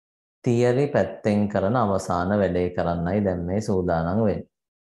 තියරි පැත්තෙන් කරන අවසාන වැඩේ කරන්නයි දැන් මේ සූදානම් වෙන්නේ.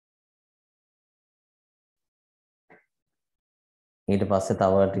 ඊට පස්සේ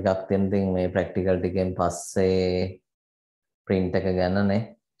තව ටිකක් තියෙන ඉතින් මේ ප්‍රැක්ටිකල් ටිකෙන් පස්සේ print එක ගන්නනේ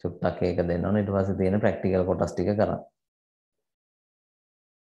චුට්ටක් ඒක දෙන්න ඕනේ. ඊට පස්සේ තියෙන ප්‍රැක්ටිකල් කොටස් ටික කරන්න.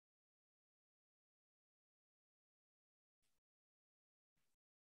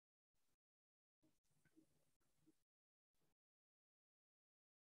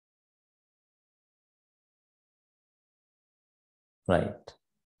 right.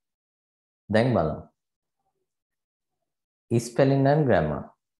 දැන් බලමු. spelling and grammar.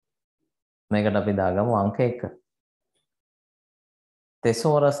 මේකට අපි දාගමු අංක 1.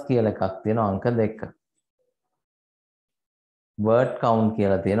 thesaurus කියලා එකක් තියෙනවා අංක 2. word count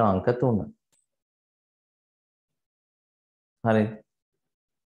කියලා තියෙනවා අංක 3. හරි.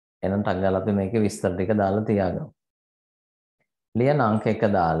 එහෙනම් ටක් ගාලා අපි මේකේ විස්තර ටික දාලා තියාගමු. ලියන අංක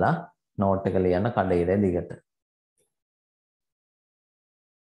 1 දාලා නෝට් එක ලියන්න කඩේරේ දිගට.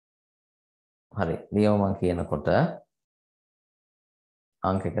 හරි. ලියව මම කියනකොට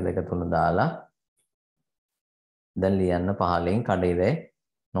අංක 1 2 3 දාලා දැන් ලියන්න පහලින් කඩේරේ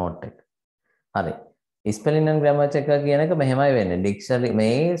නෝට් එක. හරි. spelling and grammar check කියන එක මෙහෙමයි වෙන්නේ. dictionary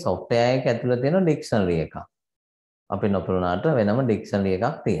මේ software එක ඇතුළේ තියෙන dictionary එකක්. අපි නොපුරුණාට වෙනම dictionary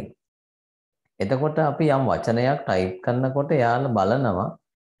එකක් තියෙනවා. එතකොට අපි යම් වචනයක් type කරනකොට යාළුවා බලනවා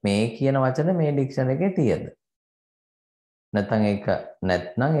මේ කියන වචනේ මේ dictionary එකේ තියෙද. නැත්නම් ඒක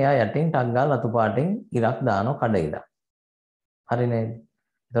නැත්නම් එයා යටින් ටක් ගාලා අතු පාටින් ඉරක් දානවා කඩ ඉරක්. හරි නේද?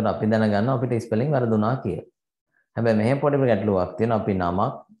 එතකොට අපි දැනගන්නවා අපිට ස්පෙලිං වැරදුනා කියලා. හැබැයි මෙහෙම පොඩි ගැටලුවක් තියෙනවා. අපි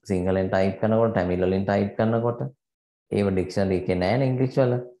නමක් සිංහලෙන් ටයිප් කරනකොට තමිල් වලින් ටයිප් කරනකොට ඒව ඩික්ෂනරි එකේ නැහැ ඉංග්‍රීසි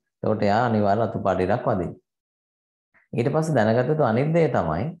වල. එතකොට එයා අනිවාර්ය අතු පාට ඉරක් වදිනවා. ඊට පස්සේ දැනගත්ත තු අනිත් දේ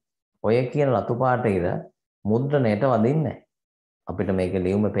තමයි ඔය කියන රතු පාට ඉර මුද්‍රණයට වදින්නේ නැහැ. අපිට මේක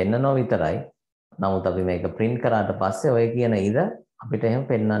ලියුම පෙන්නනවා විතරයි. නමුත් අපි මේක print කරාට පස්සේ ඔය කියන ඉර අපිට එහෙම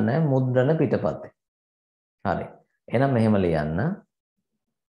පෙන්වන්නේ නැහැ මුද්‍රණ පිටපතේ. හරි. එහෙනම් මෙහෙම ලියන්න.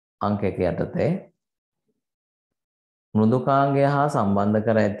 අංක 1 යටතේ මෘදුකාංගය හා සම්බන්ධ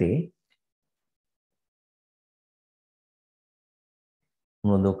කර ඇති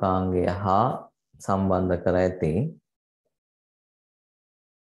මෘදුකාංගය හා සම්බන්ධ කර ඇති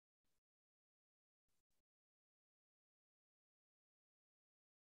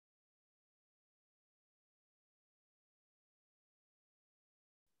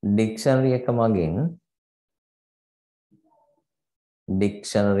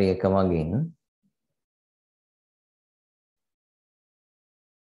ඩික්ෂනරි එක මගින්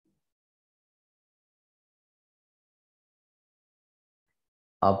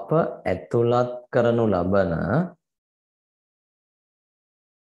අප ඇතුළත් කරනු ලබන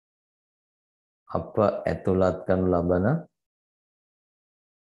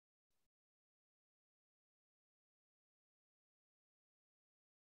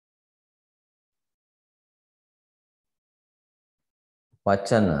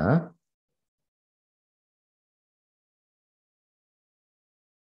වචන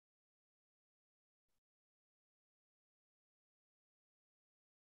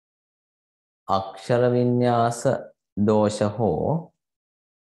අක්ෂර වින්‍යාස දෝෂ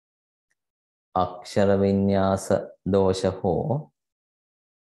හෝ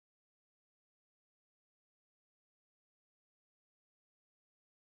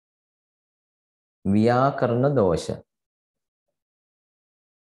ව්‍යාකරණ දෝෂ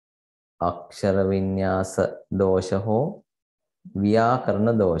අක්ෂර වින්‍යාස දෝෂ හෝ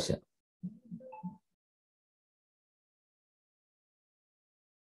ව්‍යාකරණ දෝෂ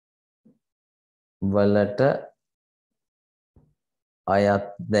වලට අයත්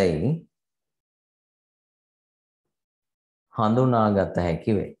දැයි හඳුනාගත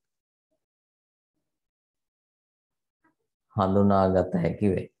හැකි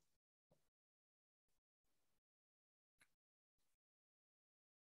වේ.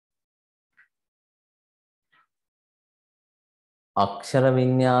 අක්ෂර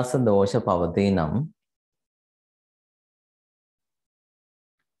වින්‍යාස දෝෂ පවතී නම්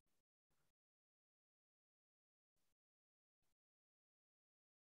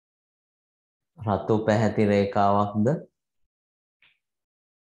රතු පැහැති රේඛාවක්ද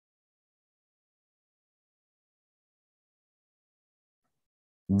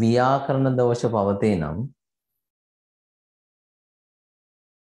ව්‍යාකරණ දෝෂ පවතී නම්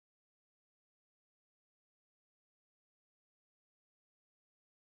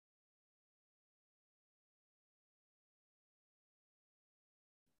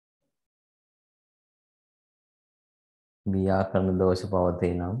ව්‍යාකරණ දෝෂ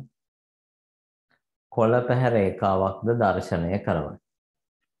පවතී නම් කොළ පැහැ රේඛාවක්ද දර්ශනය කරවයි.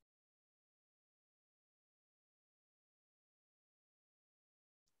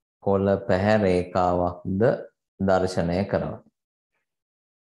 කොළ පැහැ රේඛාවක්ද දර්ශනය කරවයි.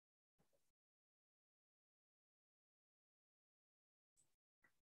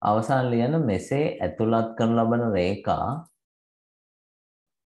 අවසාන ලියන මෙසේ ඇතුළත් කරන ලබන රේඛා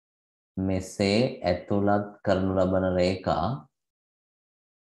මෙසේ ඇතුළත් කරනු ලබන රේඛා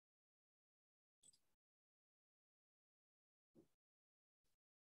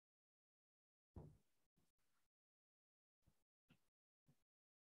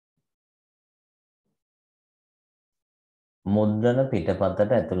මුද්‍රණ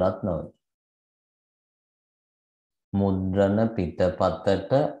පිටපතට ඇතුළත් නොවේ. මුද්‍රණ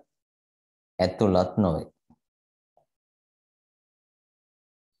පිටපතට ඇතුළත් නොවේ.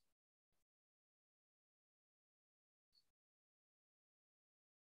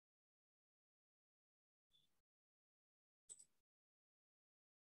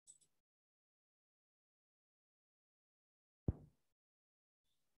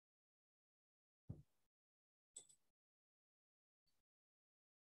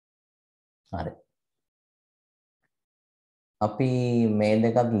 හරි. අපි මේ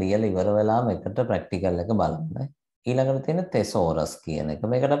දෙකත් ලියලා ඉවර වෙලාම එකට ප්‍රැක්ටිකල් එක බලන්න. ඊළඟට තියෙන තෙසෝරස් කියන එක.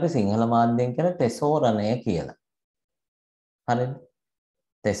 මේකට අපි සිංහල මාධ්‍යයෙන් කියන තෙසෝරණය කියලා. හරිද?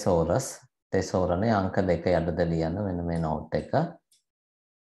 තෙසෝරස් තෙසෝරණය අංක 2 යටද ලියන්න මෙන්න මේ නෝට් එක.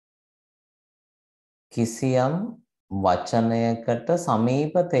 කිසියම් වචනයකට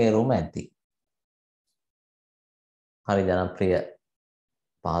සමීප තේරුම ඇති. හරි ජනප්‍රිය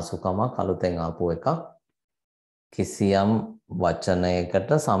පහසුකමක් අලුතෙන් ආපු එකක්. කිසියම් වචනයකට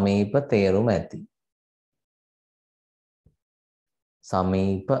සමීප තේරුම ඇති.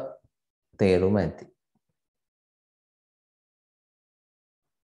 සමීප තේරුම ඇති.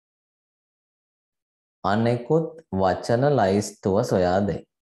 අනෙකුත් වචන ලයිස්තුව සොයා දෙයි.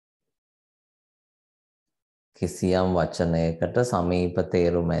 කිසියම් වචනයකට සමීප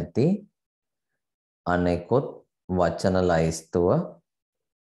තේරුම ඇති අනෙකුත් වචන ලයිස්තුව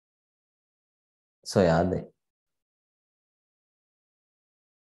සොයා දෙයි.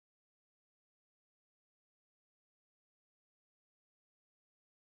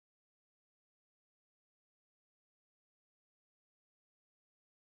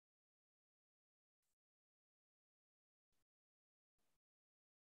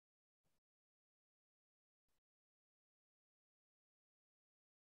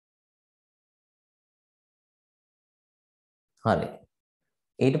 හරි.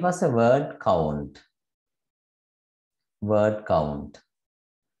 ඊට පස්සේ word count. word count.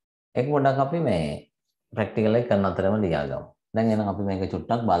 ඒක පොඩ්ඩක් අපි මේ ප්‍රැක්ටිකල් එක කරන අතරම ලියාගමු. දැන් එහෙනම් අපි මේක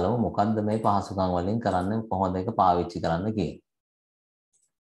චුට්ටක් බලමු මොකද්ද මේ පහසුකම් වලින් කරන්නේ කොහොමද ඒක පාවිච්චි කරන්න කියලා.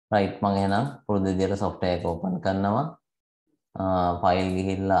 right මම එහෙනම් පුරුදු විදියට software එක open කරනවා. ෆයිල්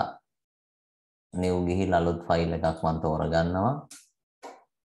ගිහිල්ලා new ගිහිල්ලා අලුත් ෆයිල් එකක් මම තෝරගන්නවා.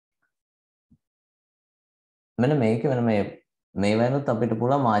 මෙන්න මේක වෙන මේ වෙනත් අපිට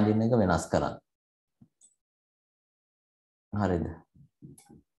පුළුවන් මාජින් එක වෙනස් කරන්න. හරිද?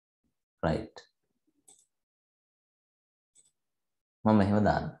 right. මම මෙහෙම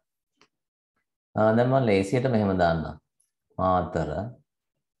දාන්න. දැන් මම ලේසියට මෙහෙම දාන්න. Matara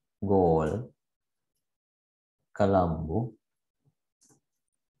goal කලම්බු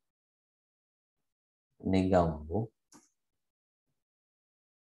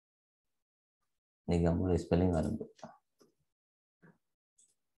නිගම්බු spelling අරඹ.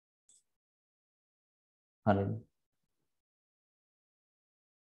 හරිද?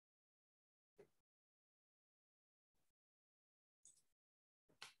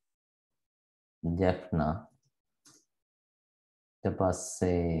 ජෙෆ්නා ඊට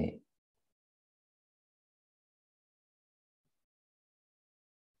පස්සේ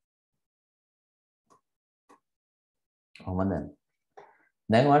කොහමද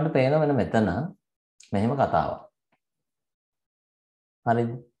දැන් ඔයාලට පේනවා වෙන මෙතන මෙහෙම කතාවක්.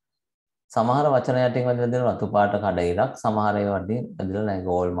 හරිද? සමහර වචන යටින් වැදලා දෙන රතු පාට කඩයිලක් සමහර ඒවා වලින් වැදලා නැහැ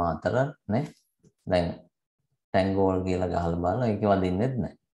ගෝල් මාතර නේ. දැන් ටැන්ගෝල් කියලා ගහලා බලලා ඒක වදින්නෙත්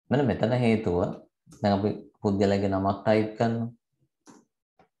නැහැ. මෙන්න මෙතන හේතුව දැන් අපි පුද්ගලයාගේ නමක් ටයිප් කරනවා.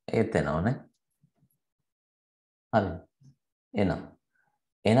 ඒත් එනවනේ. හරි.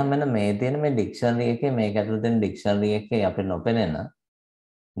 එහෙනම් මෙන්න මේ තියෙන මේ ඩික්ෂනරි එකේ මේක ඇතුළේ තියෙන ඩික්ෂනරි එකේ අපිට නොපෙනෙන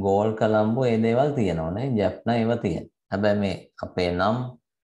ගෝල් කොලම්බෝ ඒ දේවල් තියෙනවනේ. ජැප්නා ඒවා තියෙන. හැබැයි මේ අපේ නම්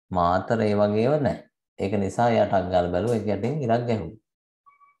මාතර ඒ වගේ ඒවා නැහැ. ඒක නිසා යටක් ගාලා බැලුවා ඒක යටින් ඉරක් ගැහුවා.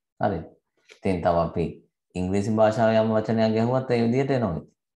 හරිද? ඉතින් තව අපි ඉංග්‍රීසි භාෂාවේ යම් වචනයක් ගැහුවත් ඒ විදිහට එනවා.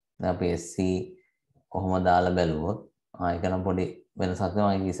 දැන් අපි SC කොහොම දාලා බැලුවොත් ඒක නම් පොඩි වෙනසක්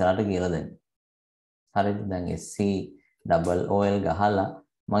තමයි මම ඉස්සරහට කියලා දෙන්නේ. හරිද? දැන් SC ඩබල් OL ගහලා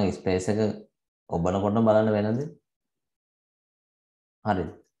මම ස්පේස් එක ඔබනකොට බලන්න වෙනද?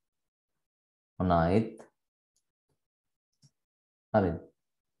 හරිද? ඔන්න ආයෙත් හරිද?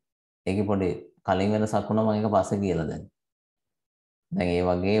 ඒකේ පොඩි කලින් වෙනසක් වුණා මම ඒක පස්සේ කියලා දෙන්න. දැන් ඒ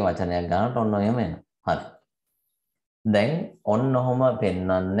වගේ වචනයක් ගන්නට ඔන්න ඔයම එනවා. හරි. දැන් ඔන්න ඔහොම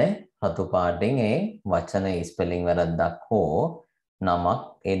පෙන්වන්නේ රතු පාටින් ඒ වචනේ ස්පෙලිං වැරද්දක් හෝ නමක්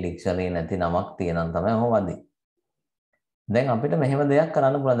ඒ ඩික්ෂනරි නැති නමක් තියෙනම් තමයි ඔහොම වදින්නේ. දැන් අපිට මෙහෙම දෙයක්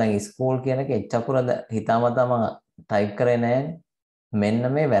කරන්න පුළුවන්. දැන් ස්කූල් කියන එක එච්චකුර හිතාමතා මම ටයිප් කරේ නැහැ.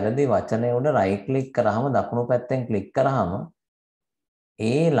 මෙන්න මේ වැරදි වචනේ උඩ රයිට් ක්ලික් කරාම දකුණු පැත්තෙන් ක්ලික් කරාම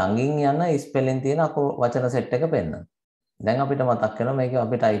ඒ ළඟින් යන ස්පෙලිං තියෙන අකුරු වචන සෙට් එක පෙන්වනවා. දැන් අපිට මතක් වෙනවා මේක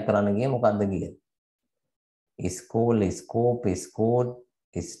අපි ටයිප් කරන්න ගියේ මොකද්ද කියලා. School, scope, squad,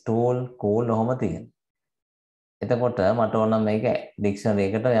 stool, cool ඔහොම තියෙනවා. එතකොට මට ඕන මේක ඩික්ෂනරි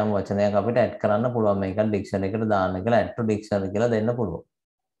එකට යම් වචනයක් අපිට ඇඩ් කරන්න පුළුවන්. මේක ඩික්ෂනරි එකට දාන්න කියලා ඇඩ් ටු ඩික්ෂනරි කියලා දෙන්න පුළුවන්.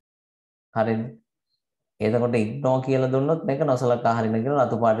 හරිද? එතකොට ඉග්නෝ කියලා දුන්නොත් මේක නොසලකා හරින කියලා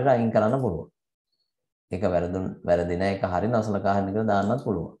රතු පාටට අයින් කරන්න පුළුවන්. ඒක වැරදි නෑ. ඒක හරි නොසලකා හරින කියලා දාන්නත්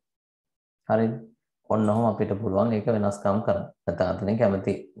පුළුවන්. හරිද? ඔන්න ඔහොම අපිට පුළුවන් ඒක වෙනස්කම් කරන්න. නැත්නම් අතනින්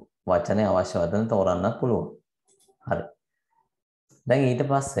කැමති වචනේ අවශ්‍ය වචන තෝරන්නත් පුළුවන්. හරි. දැන් ඊට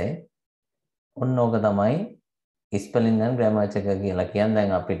පස්සේ ඔන්න ඕක තමයි ස්පෙලිං and grammar check කියලා කියන්නේ.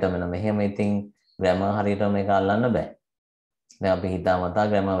 දැන් අපිට මෙහෙම ඉතින් grammar හරියට මේක අල්ලන්න බෑ. දැන් අපි හිතාමතා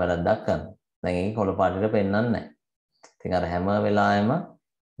grammar වැරද්දක් කරනවා. දැන් ඒක කොළ පාටට පෙන්වන්නේ නැහැ. ඉතින් අර හැම වෙලාවෙම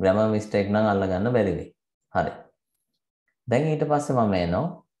grammar mistake නම් අල්ලගන්න බැරි වෙයි. හරි. දැන් ඊට පස්සේ මම එනවා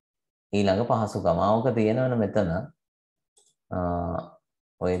ඊළඟ පහසුකම. ආවක තියෙනවනේ මෙතන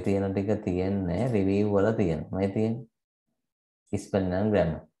ඔය තියෙන ටික තියෙන්නේ රිවිව් වල තියෙන. මේ තියෙන්නේ ස්පෙලිං and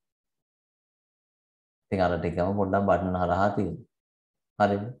grammar. ඉතින් අර ටිකම පොඩ්ඩක් බටන් හරහා තියෙනවා.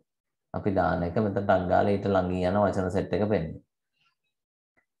 හරිද? අපි දාන එක මෙතන ටක් ගාලා ඊට ළඟින් යන වචන සෙට් එක පෙන්නනවා.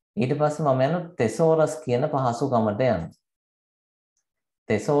 ඊට පස්සේ මම යන තෙසෝරස් කියන පහසුකමට යනවා.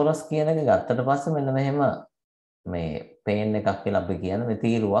 තෙසෝරස් කියන එක ගත්තට පස්සේ මෙන්න මෙහෙම මේ පේන් එකක් කියලා අපි කියන මේ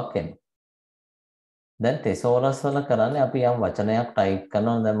තීරුවක් එනවා. දැන් තෙසෝරස් වල කරන්නේ අපි යම් වචනයක් ටයිප්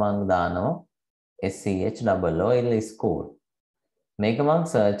කරනවා. දැන් මම දානවා SCHOOL ස්කූල්. මේක මම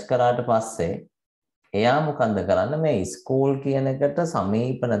සර්ච් කරාට පස්සේ එයා මොකන්ද කරන්නේ මේ ස්කූල් කියන එකට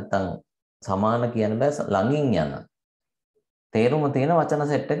සමීප නැත්තම් සමාන කියන බෑ ළඟින් යන තේරුම තියෙන වචන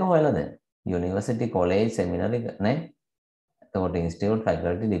සෙට් එක හොයලා දෙන්න. යුනිවර්සිටි, කොලෙජ්, සෙමිනරි නේ. එතකොට ඉන්ස්ටිටියුට්,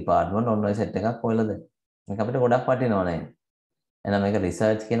 ෆැකල්ටි, ඩිපාර්ට්මන්ට් ඔන්න ඔය සෙට් එකක් හොයලා දෙන්න. මේක අපිට ගොඩක් වටිනවා නේ. එහෙනම් මේක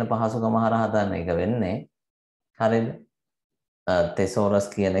රිසර්ච් කියන පහසුකම හරහා තමයි මේක වෙන්නේ. හරිද? තෙසෝරස්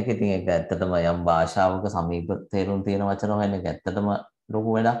කියන එක ඉතින් ඒක ඇත්තටම යම් භාෂාවක සමීප තේරුම් තියෙන වචන හොයන එක ඇත්තටම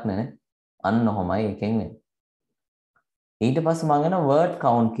ලොකු වැඩක් නේ. අන්න ඔහොමයි එකෙන් වෙන්නේ. ඊට පස්සේ මම යන word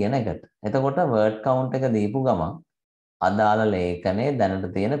count කියන එකට. එතකොට word count එක දීපු ගමන් අදාළ ලේඛනයේ දැනට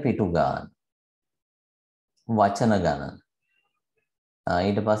තියෙන පිටු ගාන වචන ගණන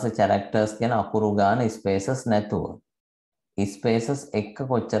ඊට පස්සේ characters කියන අකුරු ගාන spaces නැතුව spaces එක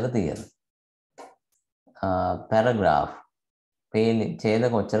කොච්චර තියෙද paragraph පේලි ඡේද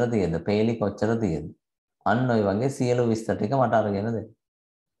කොච්චර තියෙද පේලි කොච්චර තියෙද අන්න ඔය වගේ සියලු විස්තර ටික මට අරගෙන දෙන්න.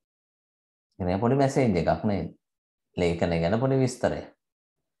 එනේ පොඩි මැසේජ් එකක් නේද? ලේඛනය ගැන පොඩි විස්තරයක්.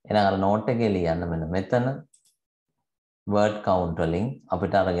 එහෙනම් අර නෝට් එකේ ලියන්න මෙන්න මෙතන word count වලින්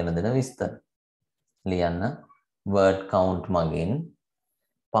අපිට අරගෙන දෙන විස්තර. ලියන්න word count මගින්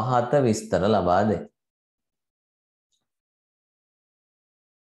පහත විස්තර ලබා දෙන්න.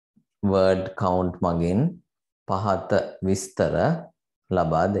 word count මගින් පහත විස්තර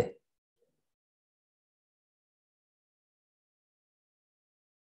ලබා දෙන්න.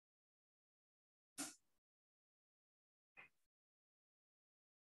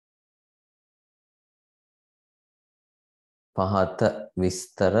 පහත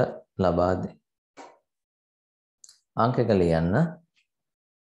විස්තර ලබා දෙන්න. අංක එක ලියන්න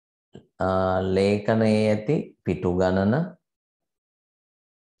ලේඛනයේ ඇති පිටු ගණන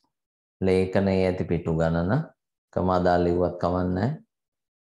ලේඛනයේ ඇති පිටු ගණන කමාදා ලිව්වත් කමන්නේ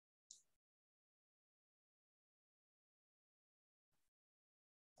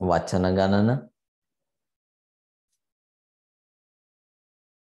වචන ගණන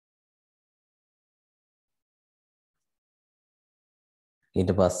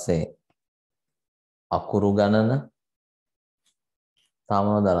ඊට පස්සේ අකුරු ගණන තාම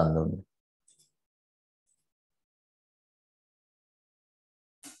දරන් දුන්නේ.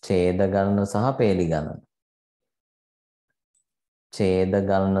 ඡේද ගණන සහ පේලි ගණන. ඡේද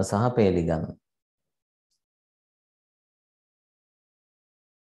ගණන සහ පේලි ගණන.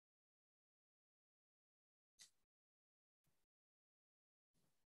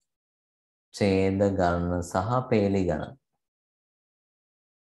 ඡේද ගණන සහ පේලි ගණන.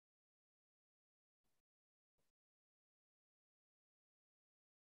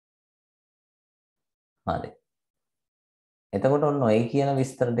 හරි. එතකොට ඔන්න ඔය කියන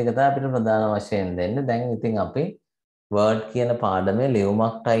විස්තර ටික තමයි අපිට ප්‍රධාන වශයෙන් දෙන්නේ. දැන් ඉතින් අපි වර්ඩ් කියන පාඩමේ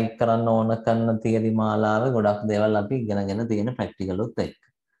ලියුමක් ටයිප් කරන්න ඕන කරන තියරි මාලාවේ ගොඩක් දේවල් අපි ඉගෙනගෙන තියෙන ප්‍රැක්ටිකලුත් එක්ක.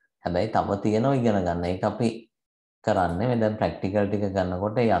 හැබැයි තව තියෙනවා ඉගෙන ගන්න. ඒක අපි කරන්නේ මේ දැන් ප්‍රැක්ටිකල් ටික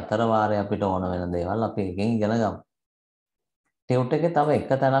ගන්නකොට ඒ අතර වාරේ අපිට ඕන වෙන දේවල් අපි එකෙන් ඉගෙන ගමු. ටියුට් එකේ තව එක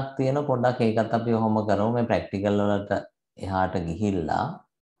තැනක් තියෙන පොඩ්ඩක් ඒකත් අපි ඔහොම කරමු. මේ ප්‍රැක්ටිකල් වලට එහාට ගිහිල්ලා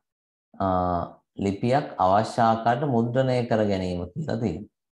ලිපියක් අවශ්‍ය ආකාරයට මුද්‍රණය කර ගැනීම කියලා තියෙනවා.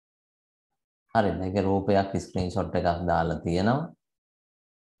 හරිද? ඒකේ රූපයක් ස්ක්‍රීන්ෂොට් එකක් දාලා තියෙනවා.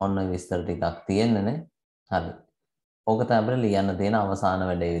 ඔන්න විස්තර ටිකක් තියෙන්නේ නේ. හරි. ඕක තමයි අපිට ලියන්න තියෙන අවසාන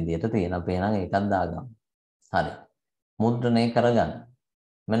වැඩේ විදියට තියෙන. අපි එහෙනම් ඒකත් දාගමු. හරි. මුද්‍රණය කරගන්න.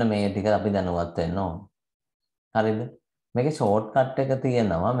 මෙන්න මේ ටික අපි දැනුවත් වෙන්න ඕන. හරිද? මේකේ ෂෝට් කට් එක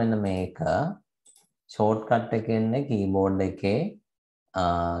තියෙනවා. මෙන්න මේක ෂෝට් කට් එකේ ඉන්නේ කීබෝඩ් එකේ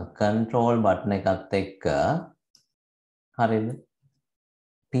කන්ට්‍රෝල් බටන් එකත් එක්ක හරිද?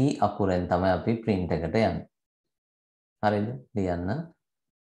 P අකුරෙන් තමයි අපි print එකට යන්නේ. හරිද? ලියන්න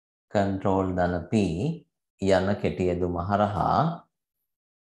control ධන P යන කෙටි යෙදුම හරහා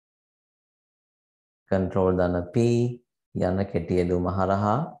control ධන P යන කෙටි යෙදුම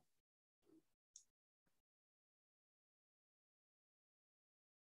හරහා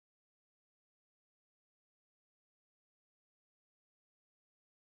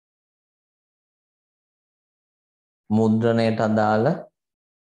මුද්‍රණයට අදාළ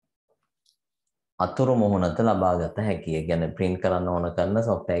අතුරු මුහුණත ලබා ගත හැකියි. ඒ කියන්නේ print කරන්න ඕන කරන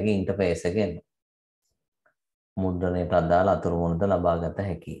software එකේ interface එක එන්න. මුද්‍රණයට අදාළ අතුරු මුහුණත ලබා ගත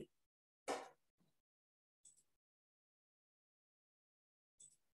හැකියි.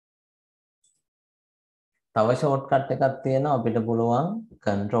 තව ෂෝට්කට් එකක් තියෙනවා අපිට පුළුවන්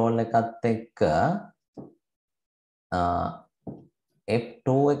control එකත් එක්ක F2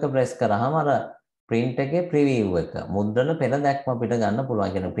 එක press කරාම අර print එකේ preview එක මුද්‍රණ පෙර දැක්ම අපිට ගන්න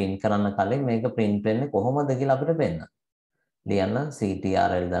පුළුවන්. කියන්නේ print කරන්න කලින් මේක print වෙන්නේ කොහොමද කියලා අපිට පෙන්නන්න. ලියන්න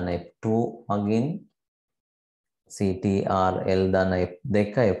CTRL දන F2 මගින් CTRL දන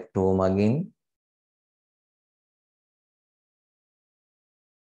F2 F2 මගින්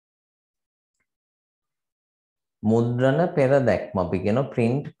මුද්‍රණ පෙර දැක්ම අපි කියන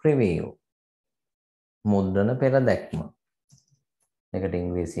print preview. මුද්‍රණ පෙර දැක්ම. මේකට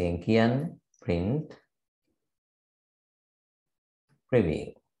ඉංග්‍රීසියෙන් කියන්නේ print preview.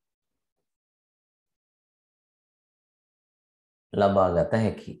 ලබාගත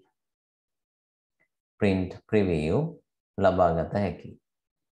හැකි. print preview ලබාගත හැකි.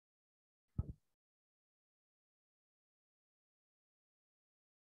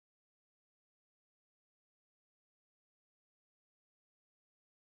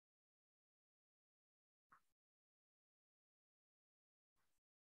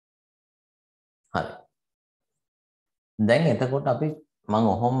 හරි. දැන් එතකොට අපි මම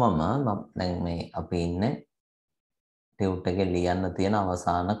ඔහොමම දැන් මේ අපි ඉන්නේ ටියුට් එකේ ලියන්න තියෙන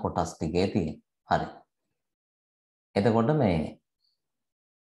අවසාන කොටස් ටිකේ තියෙන. හරි. එතකොට මේ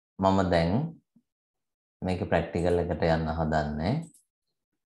මම දැන් මේක ප්‍රැක්ටිකල් එකට යන්න හදන්නේ.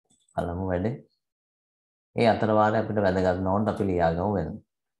 බලමු වැඩේ. ඒ අතර වාරේ අපිට වැදගත් නොවුනට අපි ලියාගමු වෙනවා.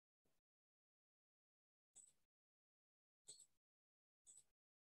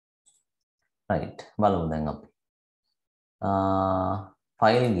 right බලමු දැන් අපි.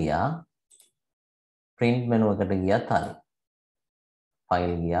 ෆයිල් ගියා print menu එකට ගියත් හරි.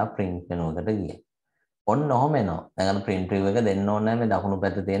 ෆයිල් ගියා print menu එකට ගියා. ඔන්න ඔහම එනවා. දැන් අර print preview එක දෙන්න ඕනේ නැහැ මේ දකුණු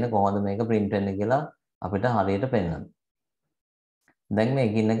පැත්තේ තියෙන කොහොමද මේක print වෙන්නේ කියලා අපිට හරියට පෙන්වන්න. දැන් මේ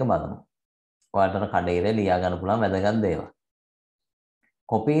එකින් එක බලමු. ඔයාලට කඩේරේ ලියා ගන්න පුළුවන් වැදගත් දේවල්.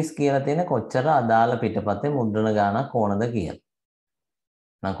 copies කියලා තියෙන කොච්චර අදාළ පිටපතේ මුද්‍රණ ගාණක් ඕනද කියලා.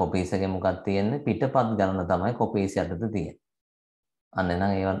 නම් copies එකේ මොකක්ද තියෙන්නේ? පිටපත් ගණන තමයි copies යටතේ තියෙන්නේ. අන්න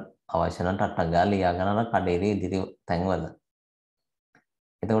එහෙනම් ඒවා අවශ්‍ය නම් ටට්ටක් ගාලා ලියා ගන්න අර කඩේරේ ඉදිරි තැන්වල.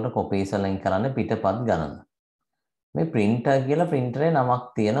 එතකොට copies වලින් කරන්නේ පිටපත් ගණන. මේ printer කියලා printerේ නමක්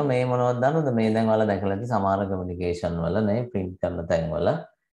තියෙනවා. මේ මොනවද දන්නවද? මේ දැන් ඔයාලා දැකලා ඇති සමහර communication වල නේ print කරන තැන්වල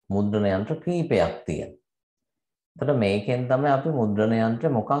මුද්‍රණ යන්ත්‍ර කීපයක් තියෙනවා. එතකොට මේකෙන් තමයි අපි මුද්‍රණ යන්ත්‍රය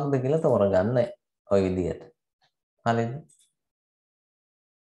මොකක්ද කියලා තෝරගන්නේ ওই විදිහට. හරිද?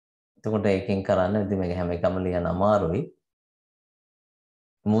 එතකොට ඒකෙන් කරන්න ඉතින් මේක හැම එකම ලියන්න අමාරුයි.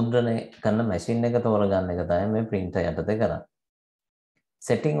 මුද්‍රණය කරන මැෂින් එක තෝරගන්න එක තමයි මේ printer යටතේ කරන්නේ.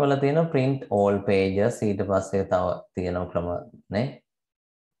 setting වල තියෙන print all pages ඊට පස්සේ තව තියෙන ක්‍රම නේ.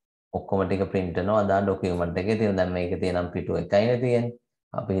 ඔක්කොම ටික print කරනවා. අදා document එකේ තියෙන දැන් මේකේ තියෙන පිටු 1යිනේ තියෙන්නේ.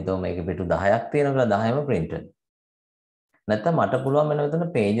 අපි හිතුව මේකේ පිටු 10ක් තියෙනවා කියලා 10ම print කරනවා. නැත්නම් මට පුළුවන් මෙන්න මෙතන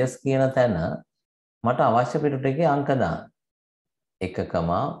pages කියන තැන මට අවශ්‍ය පිටු ටිකේ අංක දාන්න.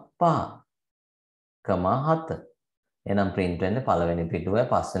 1,5,7. එහෙනම් print වෙන්නේ පළවෙනි පිටුවේ,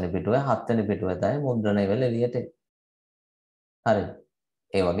 පස්වෙනි පිටුවේ, හත්වෙනි පිටුවේ තමයි මුද්‍රණය වෙලා එළියට එන්නේ. හරිද?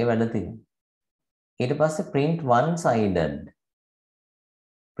 ඒ වගේ වැඩ තියෙනවා. ඊට පස්සේ print one sided.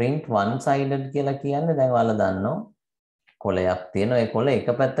 print one sided කියලා කියන්නේ දැන් ඔයාලා දන්නවා කොලයක් තියෙනවා. ඒ කොල එක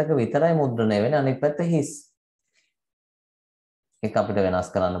පැත්තක විතරයි මුද්‍රණය වෙන්නේ, අනිත් පැත්ත හිස්. ඒක අපිට වෙනස්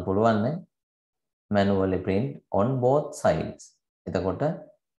කරන්න පුළුවන් නේ. manually print on both sides. එතකොට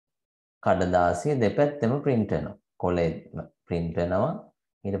කඩදාසිය දෙපැත්තෙම print වෙනවා. කොලේ print වෙනවා.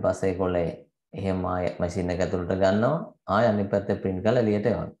 ඊට පස්සේ කොලේ එහෙම ආය මැෂින් එක ඇතුළට ගන්නවා. ආය අනිත් පැත්තේ print කරලා එළියට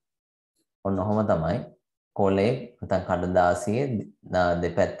එවනවා. ඔන්න ඔහොම තමයි කොලේ නැත්නම් කඩදාසියේ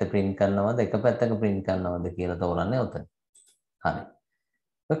දෙපැත්ත print කරනවද එක පැත්තක print කරනවද කියලා තෝරන්නේ උතන. හරි.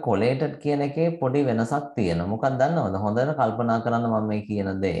 ඔය කොලේටඩ් කියන එකේ පොඩි වෙනසක් තියෙනවා. මොකක්ද දන්නවද? හොඳට කල්පනා කරන්න මම මේ කියන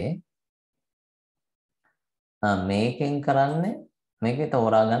දේ. මේකෙන් කරන්නේ මේකේ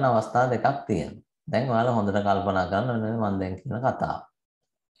තෝරා ගන්න අවස්ථා දෙකක් තියෙනවා. දැන් ඔයාලා හොඳට කල්පනා කරන්න මම දැන් කියන කතාව.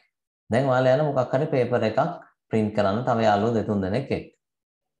 දැන් ඔයාලා යන මොකක් හරි පේපර් එකක් print කරන්න තව යාළුවෝ දෙතුන් දෙනෙක් එක්ක.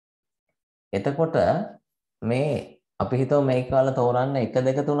 එතකොට මේ අපි හිතුව මේක ඔයාලා තෝරන්න 1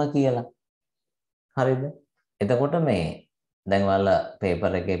 2 3 කියලා. හරිද? එතකොට මේ දැන් ඔයාලා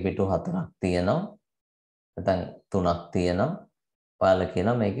පේපර් එකේ පිටු 4ක් තියෙනවා. නැත්නම් 3ක් තියෙනවා. ඔයාලා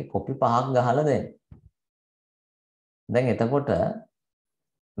කියනවා මේකේ කොපි 5ක් ගහලා දෙන්න. දැන් එතකොට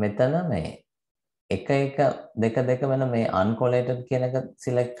මෙතන මේ 1 1 2 2 වෙන මේ uncollated කියන එක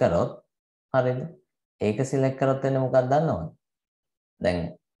සිලෙක්ට් කරොත් හරිද? ඒක සිලෙක්ට් කරොත් වෙන්නේ මොකක්ද දන්නවද? දැන්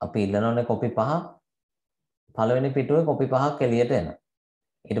අපි ඉල්ලනෝනේ කොපි 5ක්. පළවෙනි පිටුවේ කොපි 5ක් එළියට එනවා.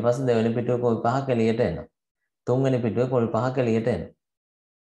 ඊට පස්සේ දෙවෙනි පිටුවේ කොපි 5ක් එළියට එනවා. තුන්වෙනි පිටුවේ කොපි 5ක් එළියට එනවා.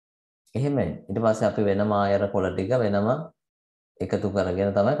 එහෙම ඊට පස්සේ අපි වෙනම ආයර කොළ ටික වෙනම එකතු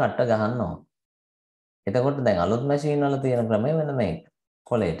කරගෙන තමයි කට්ට ගහන්න ඕන. එතකොට දැන් අලුත් මැෂින් වල තියෙන ක්‍රමය වෙන මේක.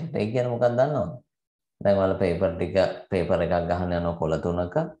 කොලේට. ඒ කියන්නේ මොකක්ද දන්නවද? දැන් ඔයාලා පේපර් එකක් ගහන්න යනවා කොළ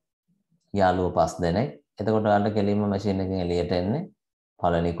 3ක. යාළුවෝ 5 දෙනෙක්. එතකොට ඔයාලට කෙලින්ම මැෂින් එකෙන් එළියට එන්නේ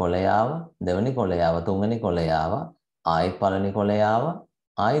පළවෙනි කොළය ආවා, දෙවෙනි කොළය ආවා, තුන්වෙනි කොළය ආවා, ආයෙත් පළවෙනි කොළය ආවා,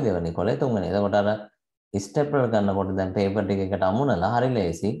 ආයෙ දෙවෙනි කොළය, තුන්වෙනි. එතකොට අර ස්ටෙප්ලර් කරනකොට දැන් පේපර් ටික එකට අමුණලා හරි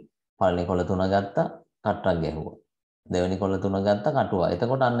ලේසි. පළවෙනි කොළ 3 ගත්තා, කට්ටක් ගැහුවා. දෙවෙනි කොළ 3 ගත්තා, කටුවා.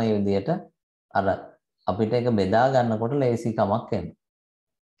 එතකොට අන්න ඒ විදිහට අර අපිට ඒක බෙදා ගන්නකොට ලේසි කමක් එනවා.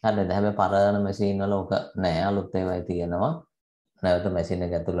 හරිද? හැබැයි පරණ මැෂින් වල ඔක නෑ. අලුත් ඒවායි තියෙනවා. නැවත මැෂින්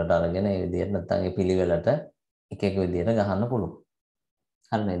එක ඇතුළට අරගෙන ඒ විදිහට නැත්නම් ඒ පිළිවෙලට එක එක විදිහට ගහන්න පුළුවන්.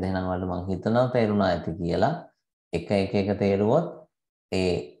 හරි නේද? එහෙනම් වලට මම හිතනවා තේරුණා ඇති කියලා. එක තේරුවොත්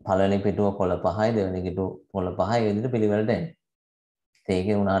ඒ පළවෙනි පිටුව කොළ 5යි දෙවෙනි පිටුව කොළ 5යි ඒ විදිහට පිළිවෙලට එන්නේ.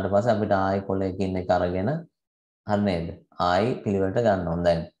 ඒකේ වුණාට පස්සේ අපිට ආයි කොළයකින් එක අරගෙන හරි නේද? ආයි පිළිවෙලට ගන්න ඕන.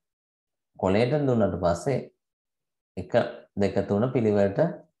 දැන් කොළයට දුන්නට පස්සේ 1 2 3 පිළිවෙලට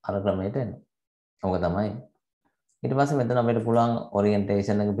අර ක්‍රමයට එනවා. ඕක තමයි. ඊට පස්සේ මෙතන අපිට පුළුවන්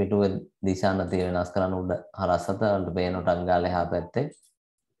ඔරියන්ටේෂන් එක පිටුවේ දිශානතිය වෙනස් කරන්න උඩ හරස් අත වලට පේන ටක් ගාලා එහා පැත්තේ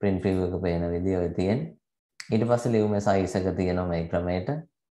print view එක පේන විදිය ඔය තියෙන්නේ. ඊට පස්සේ ලියුමේ size එක තියෙනවා මේ ක්‍රමයට.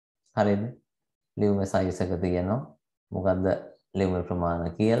 හරිද? ලියුමේ size එක තියෙනවා. මොකද්ද ලියුමේ ප්‍රමාණය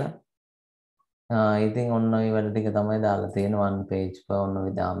කියලා. ඉතින් ඔන්න ඔය වැඩ ටික තමයි දාලා තියෙන one page per ඔන්න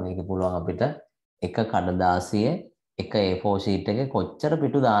විදිහ මේක පුළුවන් අපිට එක කඩදාසියේ එක A4 sheet එකේ කොච්චර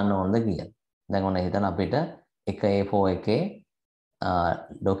පිටු දාන්න ඕනද කියලා. දැන් ඔන්න හිතන්න අපිට එක A4 එකේ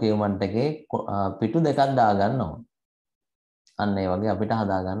document එකේ පිටු දෙකක් දාගන්න ඕන. අන්න ඒ වගේ අපිට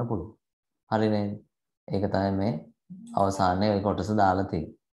හදා ගන්න පුළුවන්. හරි නේද? ඒක තමයි මේ අවසානයේ ওই කොටස දාලා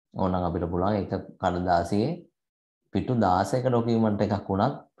තියෙන්නේ. ඕනනම් අපිට පුළුවන් එක කඩදාසියේ පිටු 16ක document එකක්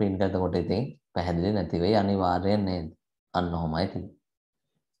වුණත් print කරනකොට ඉතින් පැහැදිලි නැති වෙයි අනිවාර්යෙන් නේද? අන්න ඔහොමයි තියෙන්නේ.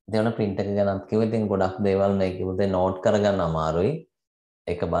 ඉතින් ඔන්න print එක ගැන කිව්ව ඉතින් ගොඩක් දේවල් මේක උදේ note කරගන්න අමාරුයි.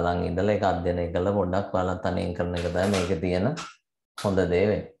 ඒක බලන් ඉඳලා ඒක අධ්‍යයනය කරලා පොඩ්ඩක් බලලා තනියෙන් කරන එක තමයි මේකේ තියෙන හොඳ දේ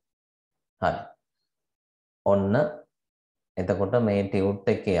වෙන්නේ. හරි. ඔන්න එතකොට මේ ටියුට්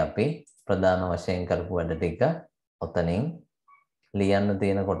එකේ අපි ප්‍රධාන වශයෙන් කරපු වැඩ ටික ඔතනින් ලියන්න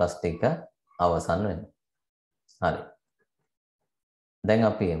තියෙන කොටස් ටික අවසන් වෙනවා. හරි. දැන්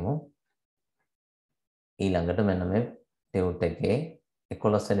අපි එමු ඊළඟට මෙන්න මේ ටියුට් එකේ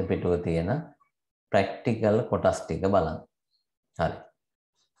 11 වෙනි පිටුවේ තියෙන ප්‍රැක්ටිකල් කොටස් ටික බලන්න. හරි.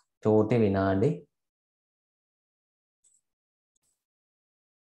 චූටි විනාඩි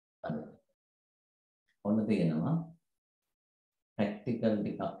ඔන්න තියෙනවා ප්‍රැක්ටිකල්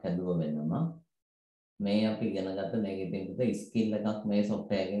ටිකක් හැදුව වෙනම මේ අපි ඉගෙන ගත්ත මේක ඉතින් පුතේ ස්කිල් එකක් මේ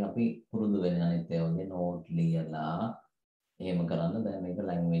software එකෙන් අපි පුරුදු වෙන අනිත් ඒ වගේ නෝට් ලියලා එහෙම කරන්න දැන් මේක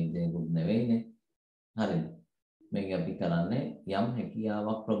ලැන්ග්වේජ් එකකුත් නෙවෙයිනේ හරිද මේක අපි කරන්නේ යම්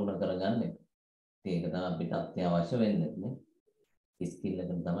හැකියාවක් ප්‍රගුණ කරගන්න එක ඒක තමයි අපිට අත්‍යවශ්‍ය වෙන්නේ නේ ස්කිල්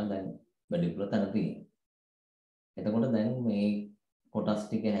එක තමයි දැන් වැඩිපුර තන තියෙන්නේ එතකොට දැන් මේ කොටස්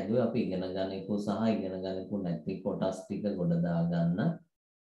ටික හැදුවේ අපි ඉගෙන ගන්නකෝ සහ ඉගෙන ගන්නකෝ නැති කොටස් ටික ගොඩ දා ගන්න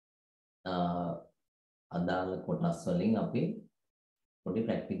අදාළ කොටස් වලින් අපි පොඩි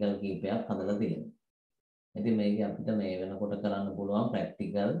ප්‍රැක්ටිකල් කීපයක් හදලා තියෙනවා. ඉතින් මේක අපිට මේ වෙනකොට කරන්න පුළුවන්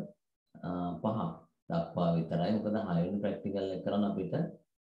ප්‍රැක්ටිකල් 5 දක්වා විතරයි. මොකද 6 වෙනි ප්‍රැක්ටිකල් එක කරන්න අපිට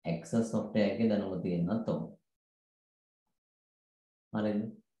Access software එකේ දැනුම තියෙන්නත් ඕන. හරිද?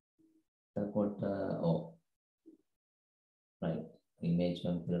 එතකොට right image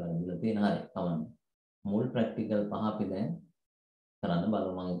computer වල තියෙන හරි කවන්න. මුල් ප්‍රැක්ටිකල් 5 අපි දැන් කරන්න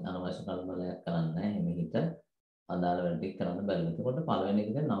බලමු. මම අනවශ්‍ය කලබලයක් කරන්නේ නැහැ. හිමිහිට අදාළ වැඩ ටික කරන්න බැලුවා. එතකොට පළවෙනි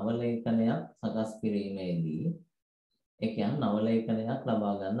එක නව ලේඛනයක් සකස් කිරීමේදී ඒ කියන්නේ නව ලේඛනයක්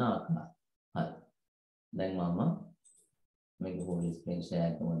ලබා ගන්න ආකාරය. හරි. දැන් මම මේක full screen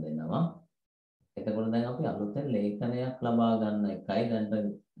share කරන දෙනවා. එතකොට දැන් අපි අලුතෙන් ලේඛනයක් ලබා ගන්න එකයි දැන්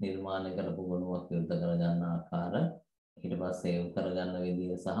නිර්මාණය කරපු ගුණයක් විරුද්ධ කර ගන්න ආකාර ඊට පස්සේ සේව් කරගන්න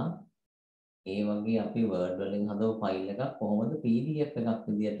විදිය සහ ඒ වගේ අපි Word වලින් හදව ෆයිල් එකක් කොහොමද PDF එකක්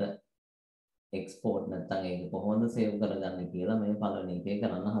විදියට export නැත්නම් ඒක කොහොමද save කරගන්නේ කියලා මේ පළවෙනි එකේ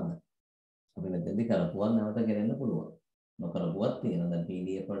කරන්න හදනවා. අපි මෙතෙන්දි කරපුවා නැවත ගෙනෙන්න පුළුවන්. නොකරපුවත් තියෙනවා. දැන්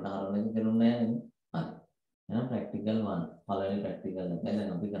PDF වලට හරවන එක කරුන්නේ නැහැ නේද? හරි. එහෙනම් practical 1 පළවෙනි practical එක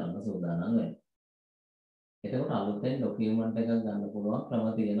දැන් අපි කරන්න සූදානම් වෙනවා. එතකොට අලුතෙන් document එකක් ගන්න පුළුවන් ක්‍රම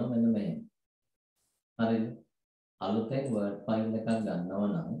තියෙනවා මෙන්න මෙහෙම. හරිද? අලුතෙන් Word file එකක් ගන්නවා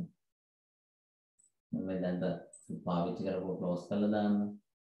නම් මම දැන් පාවිච්චි කරපුවා close කරලා දාන්න.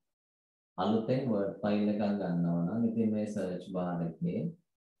 අලුතෙන් Word file එකක් ගන්නවා නම් ඉතින් මේ search bar එකේ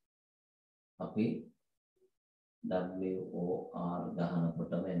අපි WOR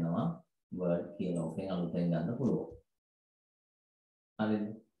ගහනකොටම එනවා Word කියන එකෙන් අලුතෙන් ගන්න පුළුවන්. හරිද?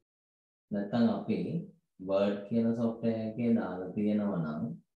 නැත්නම් අපි Word කියන software එකේ දාලා තියෙනවා නම්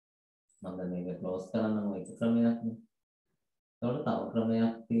මම මේක close කරන්න ඕන එක ක්‍රමයක් නේ. ඒකට තව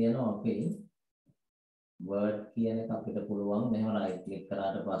ක්‍රමයක් තියෙනවා අපි Word කියන එක අපිට පුළුවන් මෙහෙම right click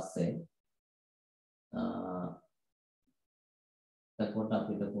කරාට පස්සේ එතකොට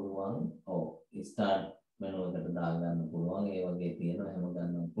අපිට පුළුවන් start menu එකට දාගන්න පුළුවන් ඒ වගේ තියෙනවා එහෙම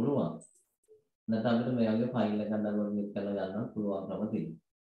ගන්න පුළුවන් නැත්නම් අපිට මේ වගේ ෆයිල් එකක් ඩවුන්ලෝඩ් ක්ලික් කරලා ගන්න පුළුවන් ක්‍රම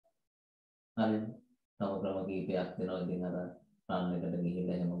තියෙනවා හරිද තව ක්‍රම කීපයක් තියෙනවා ඉතින් අර run එකට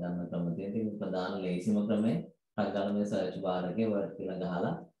ගිහිල්ලා එහෙම ගන්න ක්‍රම තියෙනවා ඉතින් ප්‍රධාන ලේසිම ක්‍රමය ටග්ගාල මේ search bar එකේ word කියලා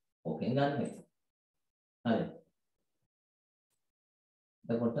ගහලා ඕකෙන් ගන්න එක හරි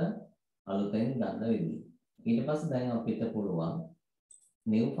එතකොට අලුතෙන් ගන්න විදිහ ඊට පස්සේ දැන් අපිට පුළුවන්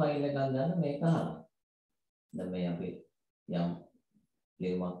new file එකක් ගන්න මේක හරහා. දැන් මේ අපි යම්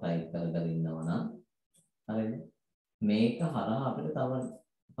ලියුමක් type කරලා ඉන්නවා නම් හරිද? මේක හරහා අපිට තව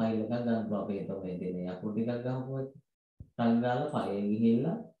file එකක් ගන්න පුළුවන්. අපි හිතමු මේ දෙන යකුරු ටිකක් ගහපුවා. ටක් ගාලා file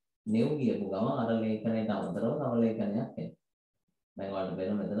ගිහිල්ලා new ගියපු ගමන් අර ලේඛනයට අමතරව තව ලේඛනයක් එනවා. දැන් ඔයාලට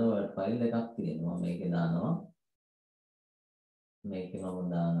වෙන මෙතන word file එකක් තියෙනවා. මේකේ දානවා. මේකේ මම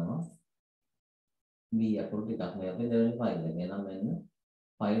දානවා. මේ යකුරු ටිකක් මේ අපේ දෙවෙනි file එක. එනම් මෙන්න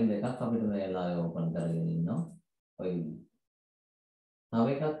ෆයිල් දෙකක් අපිට මේ වෙලාවේ ඕපන් කරගෙන ඉන්නවා. ඔය තව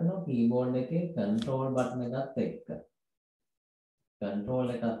එකක් තියෙනවා කීබෝඩ් එකේ control button එකත් එක්ක.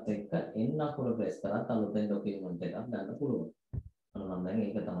 control එකත් එක්ක N අකුර press කරලා අලුතෙන් document එකක් ගන්න පුළුවන්. අන්න මම දැන්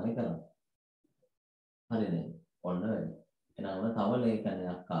ඒක තමයි කරන්නේ. හරිද? ඔන්න වෙන්නේ. එහෙනම් තව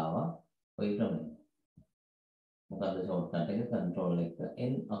ලේඛනයක් ආවා ඔය ක්‍රමයෙන්. මොකද්ද shortcut එක control එක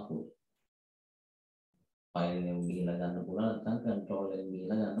N අකුර. ෆයිල් එක ගිහලා ගන්න පුළුවන් නැත්නම් control එක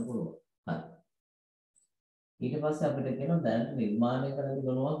ගිහලා ගන්න පුළුවන්. හරි. ඊට පස්සේ අපිට කියනවා දැන් නිර්මාණය කරන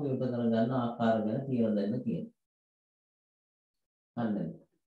ගුණයක් විවෘත කරගන්න ආකාර ගැන කියලා දෙන්න කියනවා. හරිද?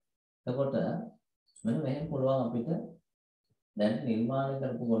 එතකොට මෙන්න මෙහෙම පුළුවන් අපිට දැන් නිර්මාණය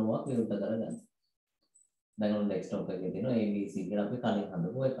කරපු ගුණයක් විවෘත කරගන්න. දැන් ඔන්න desktop එකේ තියෙනවා ABC කියලා අපි කලින්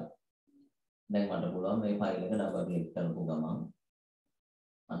හදපු එක. දැන් මට පුළුවන් මේ ෆයිල් එක ඩබල් ක්ලික් කරපු ගමන්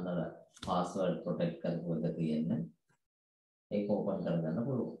අන්නර password protect කරපු එක තියෙන ඒක ඕපන් කරගන්න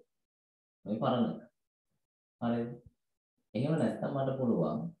පුළුවන් මේ පරණ හරිද එහෙම නැත්නම් මට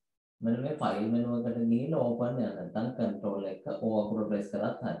පුළුවන් මෙන්න මේ ෆයිල් මෙනු එකට ගිහිල්ලා ඕපන් යන නැත්නම් control එක O අකුර press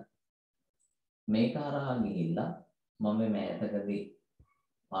කරත් හරි මේක හරහා ගිහිල්ලා මම මේ මෑතකදී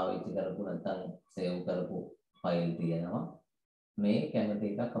පාවිච්චි කරපු නැත්නම් සේව් කරපු ෆයිල් තියෙනවා. මේ කැමති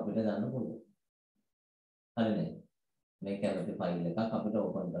එකක් අපිට ගන්න පුළුවන්. හරි නේද? මේ කැමති ෆයිල් එකක් අපිට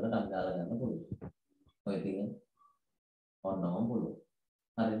ඕපන් කරලා ටක් දාලා ගන්න පුළුවන්. ඔය තියෙන ඔන්නම පුළුවන්.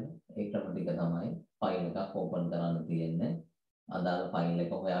 හරිද? ඒ ක්‍රම ටික තමයි ෆයිල් එකක් ඕපන් කරන්න තියෙන්නේ. අදාළ ෆයිල්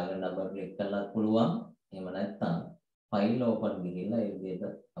එක හොයාගෙන ඩබල් ක්ලික් කරලත් පුළුවන්. එහෙම නැත්නම් ෆයිල් ඕපන් ගිහිල්ලා ඒ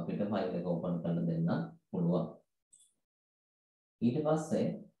විදිහට අපිට ෆයිල් එක ඕපන් කරලා දෙන්න පුළුවන්. ඊට පස්සේ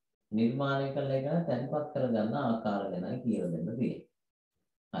නිර්මාණය කළ එක තැන්පත් කරගන්න ආකාර ගැනයි කියලා දෙන්න තියෙන්නේ.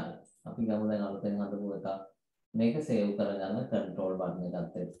 හරි. අපි ගමු දැන් අලුතෙන් හදපු එක. මේක සේව් කරගන්න control button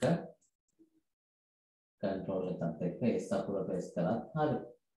එකත් එක්ක control එකත් එක්ක S අකුර press කරත් හරි.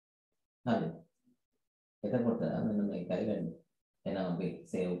 හරි. එතකොට මෙන්න මේකයි වෙන්නේ. එහෙනම් අපි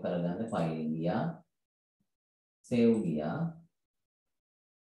සේව් කරගන්න ෆයිල් ගියා. සේව් ගියා.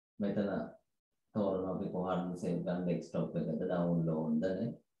 මෙතන තෝරනවා අපි කොහොමද සේව් කරන්න desktop එකද download ද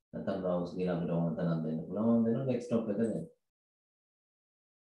නැත්නම් browse කියලා අපිට ඕන තරම් දෙන්න පුළුවන්. මම දෙනවා desktop එක දෙන්න.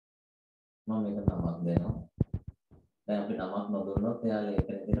 මම මේක නමක් දෙනවා. දැන් අපි නමක් නොදුන්නොත් එයා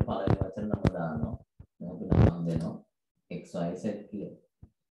ලේඛනයේ තියෙන පළවෙනි වචන නම දානවා. දැන් අපි නමක් දෙනවා XYZ කියලා.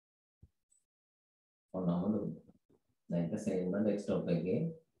 ඔන්නම දුන්නා. දැන් ඒක සේව් වුණා desktop එකේ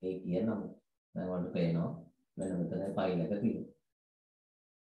ඒ කියන නම. දැන් වලට පේනවා මෙන්න මෙතන ෆයිල් එක තියෙනවා.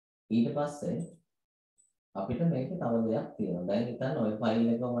 ඊට පස්සේ අපිට මේකේ තව දෙයක් තියෙනවා. දැන් හිතන්න ওই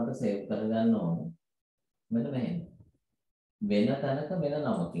ෆයිල් එක මට සේව් කරගන්න ඕන. මෙන්න මෙහෙම. වෙන තැනක වෙන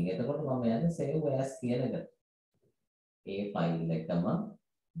නමකින්. එතකොට මම යන්නේ save as කියන එකට. ඒ ෆයිල් එකම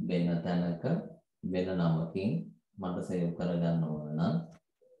වෙන තැනක වෙන නමකින් මට සේව් කරගන්න ඕන නම්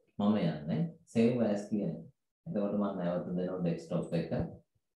මම යන්නේ save as කියන එක. එතකොට මම නැවත දෙනවා desktop එක.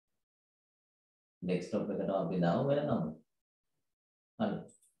 desktop එකට අපි දාමු වෙන නම. හරි.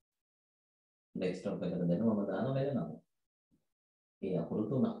 desktop එකට දෙනවා මම දාන වෙන නම. ඒ අකුරු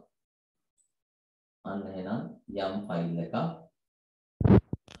 3. අන්න එහෙනම් යම් ෆයිල් එකක්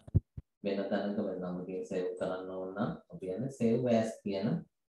වෙන තැනක වෙන නමකින් සේව් කරන්න ඕන නම් අපි යන්නේ save as කියන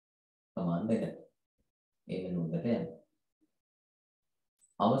කමාන්ඩ් එකට. ඒ මෙනු එකට යන්න.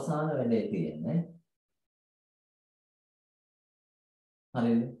 අවසාන වැඩේ තියෙන්නේ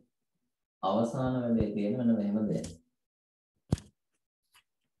හරිද? අවසාන වැඩේ තියෙන මෙන්න මෙහෙම දෙයක්.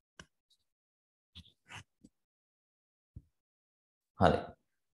 හරි.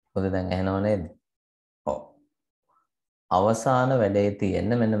 පොත දැන් ඇහෙනව නේද? ඔව්. අවසාන වැඩේ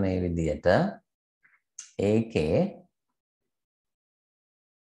තියෙන්නේ මෙන්න මේ විදියට. ඒකේ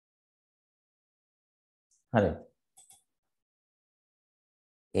හරි.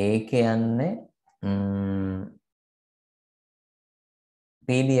 ඒ කියන්නේ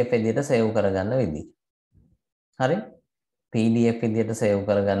PDF විදියට සේව් කරගන්න විදිය. හරි? PDF විදියට සේව්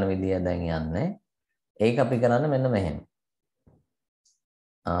කරගන්න විදිය දැන් යන්නේ. ඒක අපි කරන්නේ මෙන්න මෙහෙම.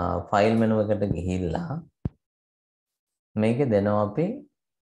 ෆයිල් මෙනු එකට ගිහිල්ලා මේකේ දෙනවා අපි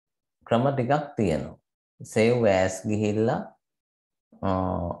ක්‍රම ටිකක් තියෙනවා. save as ගිහිල්ලා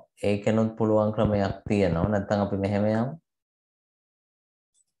ඒකෙනුත් පුළුවන් ක්‍රමයක් තියෙනවා. නැත්නම් අපි මෙහෙම යමු.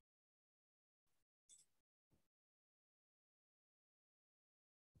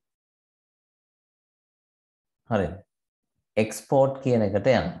 හරිද? export කියන එකට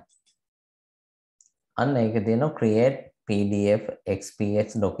යන්න. අන්න ඒකේ තියෙනවා create PDF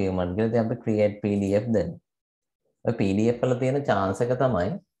XPX document කියලා. ඉතින් අපි create PDF දෙන්න. ඔය PDF වල තියෙන chance එක තමයි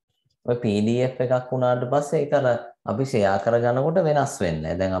ඔය PDF එකක් වුණාට පස්සේ ඒක අර අපි share කරගන්නකොට වෙනස්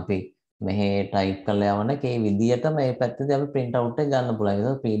වෙන්නේ. දැන් අපි මෙහි type කරලා යවන එකේ විදියට මේ පැත්තේදී අපි print out එක ගන්න පුළුවන්.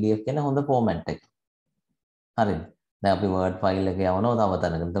 ඒක PDF කියන්නේ හොඳ format එක. හරිද? දැන් අපි Word file එක යවනවා තව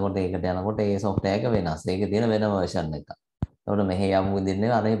තැනකට. එතකොට ඒකට යනකොට ඒ software එක වෙනස්. ඒකේ තියෙන වෙන version එකක්. එතකොට මෙහි යමු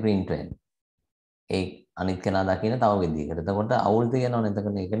විදිහට අර print වෙන්නේ. ඒ අනිත් කෙනා දකින්න තව විදිහකට. එතකොට අවුල් තියෙනවනේ.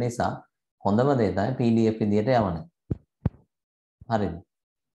 එතකොට ඒක නිසා හොඳම දේ තමයි PDF විදිහට යවන එක. හරිද?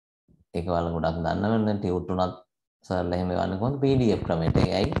 ඒක ඔයාලා ගොඩක් දන්නවනේ ටියුට් උනත් සර්ලා එහෙම යවන්නේ කොහොමද PDF ක්‍රමයට.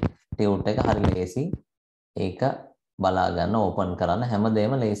 ඒයි ටියුට් එක හරි ලේසි. ඒක බලා ගන්න ඕපන් කරන්න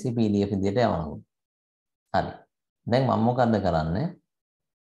හැමදේම ලේසි PDF විදිහට යවනකොට. හරි. දැන් මම මොකද්ද කරන්නේ?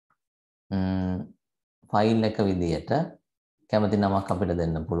 ෆයිල් එක විදිහට කැමති නමක් අපිට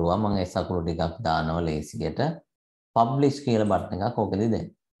දෙන්න පුළුවන්. මම ඒ සකුළු ටිකක් දානවා ලේසියට. publish කියලා බටන් එකක් ඕකෙදි දෙන්න.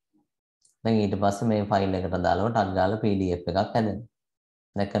 දැන් ඊට පස්සේ මේ ෆයිල් එකට දාලා ටක් ගාලා PDF එකක් හැදෙනවා.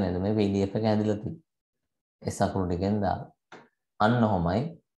 දැක්ක නේද මේ PDF එක හැදිලා තියෙන්නේ. ඒ සකුළු ටිකෙන් දාලා. අන්න ඔහොමයි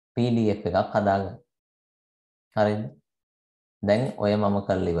PDF එකක් හදාගන්න. හරිද? දැන් ඔය මම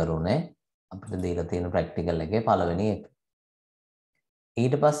කරලා ඉවරුනේ අපිට දීලා තියෙන ප්‍රැක්ටිකල් එකේ පළවෙනි එක.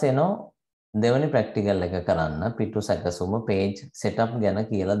 ඊට පස්සේ එනවා දෙවෙනි ප්‍රැක්ටිකල් එක කරන්න පිටු සැකසුම page setup ගැන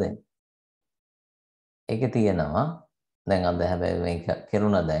කියලා දෙන්න. ඒකේ තියෙනවා දැන් අද හැබැයි මේක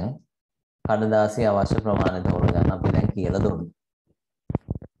කෙරුණා දැන්. කඩදාසිය අවශ්‍ය ප්‍රමාණය තෝරගන්න අපි දැන් කියලා දුන්නා.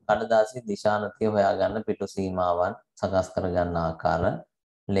 කඩදාසිය දිශානතිය හොයාගන්න පිටු සීමාවන් සකස් කරගන්න ආකාර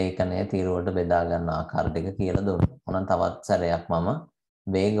ලේඛනය තීරුවට බෙදා ගන්න ආකාර ටික කියලා දුන්නා. මොනම් තවත් සැරයක් මම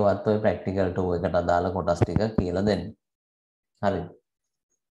වේගවත් ඔය ප්‍රැක්ටිකල් 2 එකට අදාළ කොටස් ටික කියලා දෙන්න. හරිද?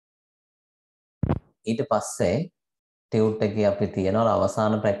 ඊට පස්සේ ටියුට් එකේ අපි තියනවා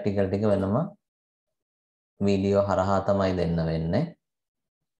අවසාන ප්‍රැක්ටිකල් ටික වෙනම වීඩියෝ හරහා තමයි දෙන්න වෙන්නේ.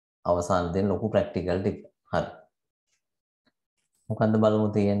 අවසාන දෙන ලොකු ප්‍රැක්ටිකල් ටික. හරි. මොකද්ද බලමු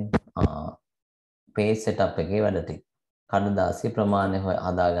තියෙන්නේ? පේජ් සෙටප් එකේ වැඩ ටික. කඩදාසිය ප්‍රමාණය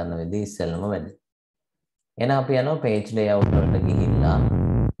හදා ගන්න වෙදී ඉස්සෙල්ලම වැඩි. එහෙනම් අපි යනවා page layout වලට ගිහිල්ලා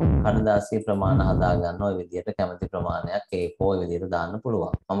කඩදාසිය ප්‍රමාණ හදා ගන්න ඔය විදිහට කැමති ප්‍රමාණයක් A4 ඔය විදිහට දාන්න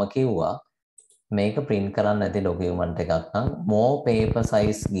පුළුවන්. මම කිව්වා මේක print කරන්න නැති document එකක් නම් more paper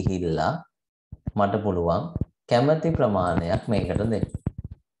size ගිහිල්ලා මට පුළුවන් කැමති ප්‍රමාණයක් මේකට දෙන්න.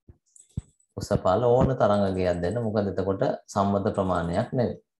 උසපාල ඕන තරම් ගියක් දෙන්න. මොකද එතකොට සම්මත ප්‍රමාණයක්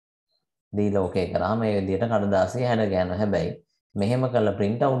නෙවෙයි. දීලා ඕකේ කරාම මේ විදිහට කඩදාසිය හැඩ ගන්නවා. හැබැයි මෙහෙම කරලා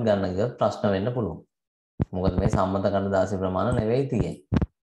print out ගන්න ගියොත් ප්‍රශ්න වෙන්න පුළුවන්. මොකද මේ සම්මත කඩදාසි ප්‍රමාණ නෙවෙයි තියෙන්නේ.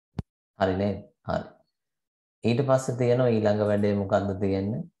 හරි නේද? හරි. ඊට පස්සේ තියෙනවා ඊළඟ වැඩේ මොකද්ද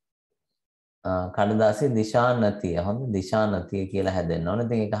තියෙන්නේ? කඩදාසි දිශානතිය. හොඳ දිශානතිය කියලා හැදෙන්න ඕනේ.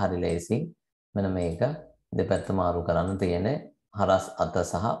 ඉතින් ඒක හරි ලේසි. මෙන්න මේක දෙපැත්ත මාරු කරන්න තියෙන්නේ හරස් අත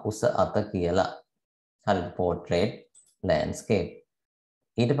සහ උස අත කියලා. හරි portrait landscape.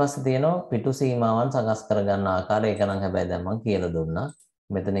 ඊට පස්සේ තියෙනවා පිටු සීමාවන් සකස් කරගන්න ආකාරය. ඒක නම් හැබැයි දැන් මම කියලා දුන්නා.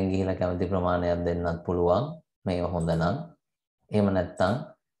 මෙතනින් ගිහිලා කැමති ප්‍රමාණයක් දෙන්නත් පුළුවන්. මේව හොඳ නම්. එහෙම නැත්නම්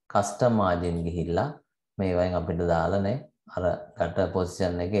custom margin ගිහිල්ලා මේවෙන් අපිට දාලා නේ අර gutter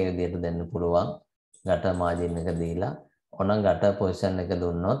position එක ඒ විදිහට දෙන්න පුළුවන්. gutter margin එක දීලා ඕනම් gutter position එක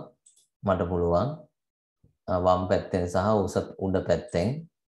දුන්නොත් මට පුළුවන් වම් පැත්තෙන් සහ උඩ පැත්තෙන්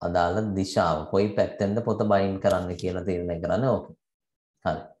අදාළ දිශාව කොයි පැත්තෙන්ද පොත බයින්ඩ් කරන්න කියලා තීරණය කරන්න ඕකේ.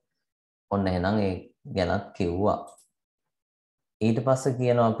 හරි. ඔන්න එහෙනම් ඒ ගැනත් කිව්වා. ඊට පස්සේ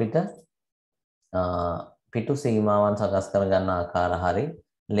කියනවා අපිට පිටු සීමාවන් සකස් කර ගන්න ආකාර හරි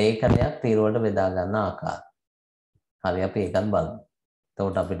ලේඛනයක් තීරුවට බෙදා ගන්න ආකාර. හරි අපි ඒකත් බලමු.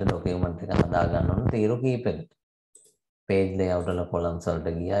 එතකොට අපිට ડોකියුමන්ට් එක හදා ගන්න ඕන තීරු කීපයකට. page layout වල columns වලට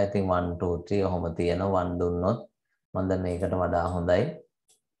ගියා. ඉතින් 1 2 3 ඔහොම තියෙනවා. 1 දුන්නොත් මම දැන් මේකට වඩා හොඳයි.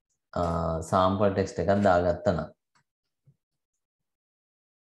 sample text එකක් දාගත්තා නම්.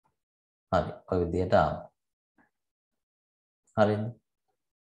 හරි. ඔය විදිහට ආවා. හරිද?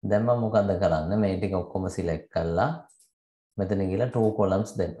 දැන් මම මොකද කරන්නේ? මේ ටික ඔක්කොම select කරලා මෙතන ගිහලා 2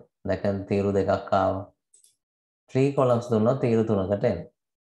 columns දෙන්න. දැන් තීරු දෙකක් ආවා. 3 columns දුන්නොත් තීරු 3කට එනවා.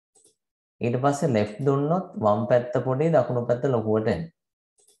 ඊට පස්සේ left දුන්නොත් වම් පැත්ත පොඩි දකුණු පැත්ත ලොකුවට එනවා.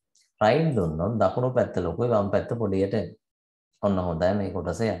 right දුන්නොත් දකුණු පැත්ත ලොකුයි වම් පැත්ත පොඩියට එනවා. ඔන්න හොඳයි මේ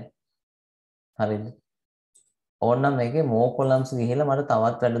කොටස යන්නේ. හරිද? ඕනනම් මේකේ more columns ගිහිල්ලා මට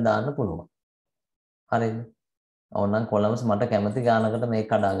තවත් වැඩ දාන්න පුළුවන්. හරිද? ඕනනම් columns මට කැමති ගානකට මේක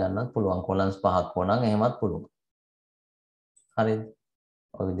කඩා ගන්නත් පුළුවන්. columns 5ක් වුණනම් එහෙමත් පුළුවන්. හරිද?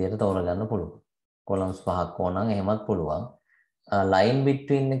 ඔය විදිහට තෝරගන්න පුළුවන්. columns 5ක් වුණනම් එහෙමත් පුළුවන්. line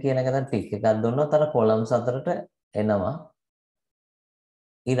between කියන එකට ටික් එකක් දුන්නොත් අර columns අතරට එනවා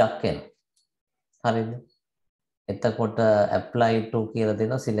ඉරක් එනවා. හරිද? එතකොට apply to කියලා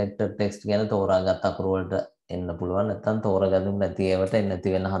දෙනවා selected text කියන තෝරාගත් අකුරු වලට එන්න පුළුවන්. නැත්නම් තෝරගන්න නැති ඒවට එන්න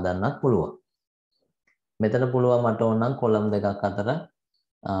නැති වෙන හදන්නත් පුළුවන්. මෙතන පුළුවන් මට ඕන නම් column දෙකක් අතර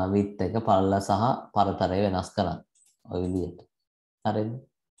width එක පළල සහ පරතරය වෙනස් කරන්න. ඔය විදිහට. හරිද?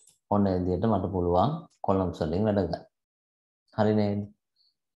 ඔන්න ඒ විදිහට මට පුළුවන් columns වලින් වැඩ ගන්න. හරි නේද?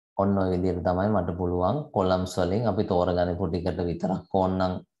 ඔන්න ඔය විදිහට තමයි මට පුළුවන් columns වලින් අපි තෝරගනිපු ටිකට විතරක්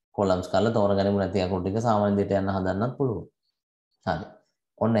ඕනනම් columns කරලා තෝරගනිමු නැති අකුරු ටික සාමාන්‍ය විදිහට යන්න හදන්නත් පුළුවන්. හරි.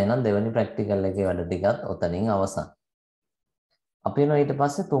 ඔන්න එහෙනම් දෙවෙනි ප්‍රැක්ටිකල් එකේ වැඩ ටිකත් ඔතනින් අවසන්. අපි යනවා ඊට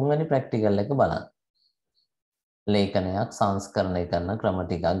පස්සේ තුන්වෙනි ප්‍රැක්ටිකල් එක බලන්න. ලේඛනයක් සංස්කරණය කරන ක්‍රම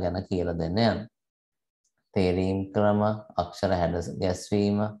ටිකක් ගැන කියලා දෙන්න යනවා. තේරීම් ක්‍රම, අක්ෂර හැඩ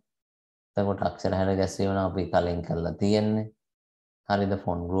ගැස්වීම. එතකොට අක්ෂර හැඩ ගැස්වීම නම් අපි කලින් කරලා තියෙන්නේ. හරිද?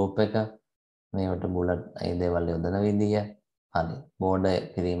 ෆොන්ට් ගෲප් එක. මේවට බුලට් ඒ දේවල් යොදන විදිය. හරි.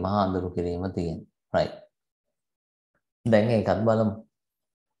 බෝඩර් කිරීම හා අඳුරු කිරීම තියෙනවා. right. දැන් ඒකත් බලමු.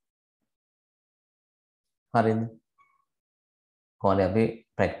 හරිද? කොහොමද අපි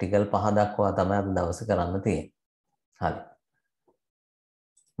ප්‍රැක්ටිකල් 5 දක්වා තමයි අද දවසේ කරන්න තියෙන්නේ. හරි.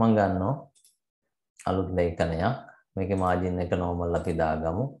 මම ගන්නවා අලුත් ලේඛනයක්. මේකේ මාජින් එක normal අපි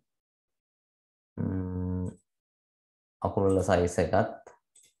දාගමු. අකුරු වල size එකත්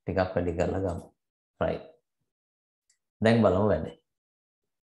ටිකක් වැඩි කරලා ගමු. right. දැන් බලමු වැඩේ.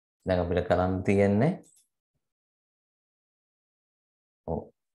 දැන් අපිට කරන්න තියෙන්නේ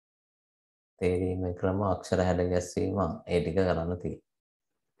තේරීමේ ක්‍රම අක්ෂර හැඩ ගැස්වීම ඒ ටික කරන්න තියෙනවා.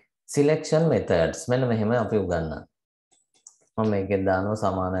 selection methods මෙන්න මෙහෙම අපි උගන්වනවා. මම මේකෙන් දානවා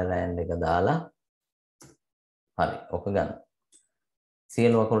සමාන රෑන්ඩ් එක දාලා හරි ඔක ගන්න.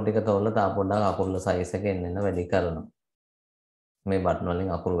 සියලු අකුරු ටික තෝරලා තා පොඩ්ඩක් අකුරු සයිස් එක එන්න වැඩි කරනවා. මේ බටන් වලින්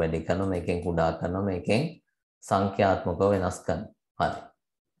අකුරු වැඩි කරනවා මේකෙන් කුඩා කරනවා මේකෙන් සංඛ්‍යාත්මකව වෙනස් කරනවා. හරි.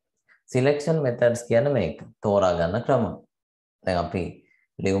 selection methods කියන්නේ මේක. තෝරා ගන්න ක්‍රම. දැන් අපි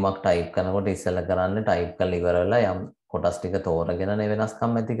ලියුමක් ටයිප් කරනකොට ඉස්සෙල්ලා කරන්නේ ටයිප් කරලා ඉවර වෙලා යම් කොටස් ටික තෝරගෙනනේ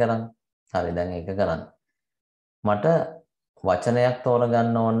වෙනස්කම් ඇති කරන්නේ. හරි දැන් ඒක කරන්න. මට වචනයක්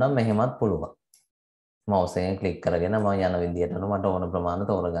තෝරගන්න ඕන නම් මෙහෙමත් පුළුවන්. mouse එකෙන් ක්ලික් කරගෙන මම යන විදියට මට ඕන ප්‍රමාණය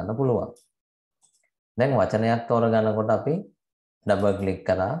තෝරගන්න පුළුවන්. දැන් වචනයක් තෝරගන්නකොට අපි ඩබල් ක්ලික්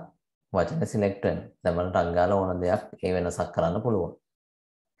කරලා වචන සිලෙක්ට් වෙනවා. දැන් මට ටක් ගාලා ඕන දෙයක් ඒ වෙනසක් කරන්න පුළුවන්.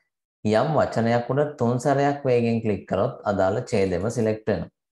 යම් වචනයක් උඩ 3 සැරයක් වේගෙන් ක්ලික් කරොත් අදාළ ඡේදෙම සිලෙක්ට්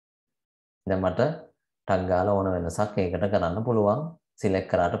වෙනවා. දැන් මට ටක් ගාලා ඕන වෙනසක් ඒකට කරන්න පුළුවන්. සිලෙක්ට්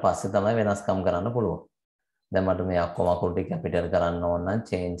කරාට පස්සේ තමයි වෙනස්කම් කරන්න පුළුවන්. දැන් මට මේ ඔක්කොම අකුරු ටික කැපිටල් කරන්න ඕන නම්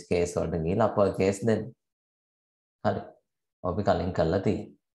change case වලට ගිහලා අපර් case දෙන්න. හරි. අපි කලින් කරලා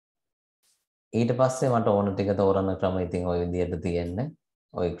තියෙනවා. ඊට පස්සේ මට ඕන ටික තෝරන ක්‍රම ඉතින් ওই විදිහට තියෙන්නේ.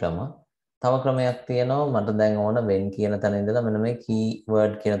 ওই ක්‍රම. තව ක්‍රමයක් තියෙනවා මට දැන් ඕන when කියන තැන ඉඳලා මෙන්න මේ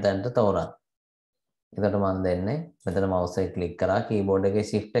keyword කියන තැනට තෝරන්න. එතකොට මම දෙන්නේ මෙතන mouse එක ක්ලික් කරා keyboard එකේ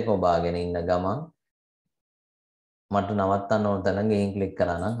shift එක ඔබාගෙන ඉන්න ගමන් මට නවත්තන්න ඕන තැන ගිහින් ක්ලික්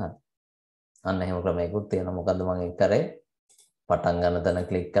කරා නම් හරි. අන්න එහෙම ක්‍රමයකුත් තියෙනවා. මොකද්ද මම ඒක කරේ? පටන් ගන්න තැන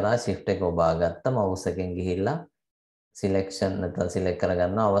ක්ලික් කරා shift එක ඔබාගත්ත mouse එකෙන් ගිහිල්ලා selection නැත්නම් select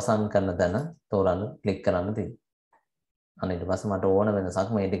කරගන්න අවසන් කරන තැන තෝරන්න ක්ලික් කරන්න තියෙනවා. අන්න ඊට පස්සේ මට ඕන වෙනසක්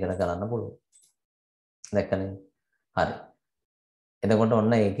මේ ටිකට කරන්න පුළුවන්. දැක්කනේ? හරි. එතකොට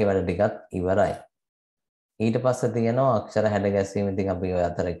ඔන්න ඒකේ වැඩ ටිකත් ඉවරයි. ඊට පස්සේ තියෙනවා අක්ෂර හැඩ ගැස්වීම ඉතින් අපි ඔය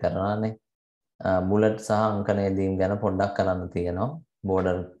අතරේ කරනානේ. බුලට් සහ අංකණය දීම් ගැන පොඩ්ඩක් කරන්න තියෙනවා.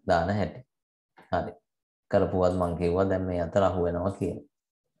 බෝඩර් දාන හැටි. හරි. කරපුවත් මම කිව්වා දැන් මේ අතර අහු වෙනවා කියලා.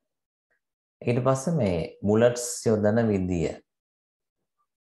 ඊට පස්සේ මේ බුලට්ස් යොදන විදිය.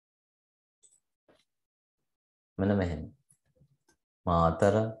 මෙන්න මෙහෙම.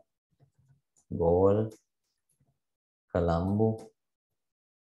 මාතර, ගෝල්, කොළඹ,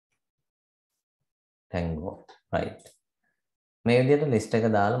 ටැංගෝ. right. මේ විදිහට ලිස්ට් එක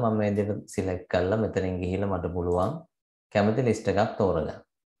දාලා මම මේ විදිහට සිලෙක්ට් කරලා මෙතනින් ගිහිල්ලා මට පුළුවන් කැමති ලිස්ට් එකක් තෝරගන්න.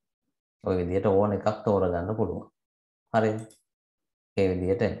 ওই විදිහට ඕන එකක් තෝරගන්න පුළුවන්. හරිද? ඒ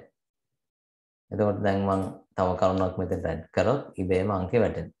විදිහට එන්න. එතකොට දැන් මම තව කරුණක් මෙතෙන්ට ඇඩ් කරොත් ඉබේම අංකේ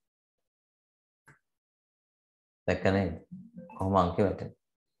වැටෙනවා. දැක්ක නේද? කොහොම අංකේ වැටෙනවා.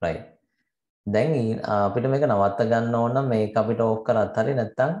 right. දැන් අපිට මේක නවත්ත ගන්න ඕන නම් මේක අපිට ඕෆ් කරත් හරි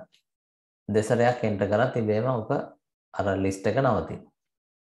නැත්නම් දෙසරයක් එන්ටර් කරත් ඉබේම ඔක අර ලිස්ට් එක නවතිනවා.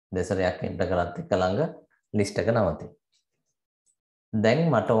 දෙසරයක් එන්ටර් කරත් එක ළඟ ලිස්ට් එක නවතිනවා. දැන්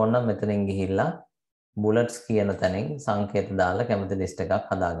මට ඕන නම් මෙතනින් ගිහිල්ලා බුලට්ස් කියන තැනින් සංකේත දාලා කැමති ලිස්ට්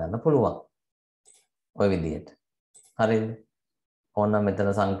එකක් හදා ගන්න පුළුවන්. ඔය විදිහට. හරිද? ඕනනම්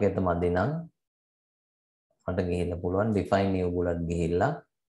මෙතන සංකේත මදි නම් මට ගිහිල්ලා පුළුවන් define new bullet ගිහිල්ලා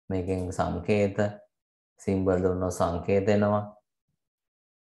මේකෙන් සංකේත symbol දුන්නොත් සංකේත එනවා.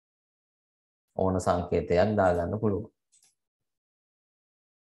 ඕන සංකේතයක් දාගන්න පුළුවන්.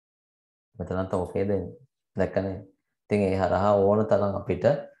 මෙතනත් ඕකේ දෙන්නේ. දැක්කනේ? ඉතින් ඒ හරහා ඕන තරම් අපිට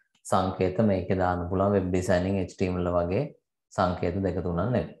සංකේත මේකේ දාන්න පුළුවන් web designing HTML වගේ සංකේත දෙක තුනක්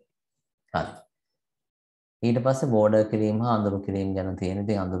නෙවෙයි. හරි. ඊට පස්සේ බෝඩර් කිරීම හා අඳුරු කිරීම ගැන තියෙන.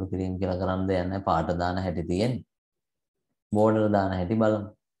 ඉතින් අඳුරු කිරීම කියලා කරන්න දෙයක් නැහැ. පාට දාන හැටි තියෙන්නේ. බෝඩර් දාන හැටි බලමු.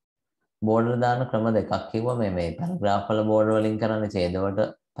 බෝඩර් දාන ක්‍රම දෙකක් කිව්වා මේ පැරග්‍රාෆ් වල බෝඩර් වලින් කරන්නේ ඡේද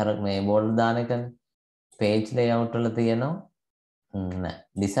වලට මේ බෝඩර් දාන එකනේ. page layout වල තියෙනවා නෑ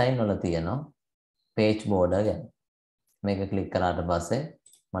design වල තියෙනවා page border ගැන. මේක ක්ලික් කරාට පස්සේ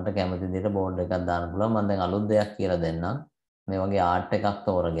මට කැමති විදිහට බෝඩර් එකක් දාන්න පුළුවන්. මම දැන් අලුත් දෙයක් කියලා දෙන්නම්. මේ වගේ ආර්ට් එකක්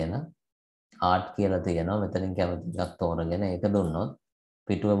තෝරගෙන ආර්ට් කියලා තියෙනවා. මෙතනින් කැමති එකක් තෝරගෙන ඒක දුන්නොත්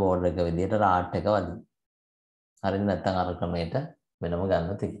පිටුව බෝඩර් එක විදිහට ආර්ට් එක වදිනවා. හරිද? නැත්නම් අර ක්‍රමයට වෙනම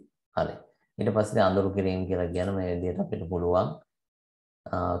ගන්න තියෙනවා. හරි. ඊට පස්සේ අඳුරු කිරීම කියලා කියන මේ විදිහට අපිට පුළුවන්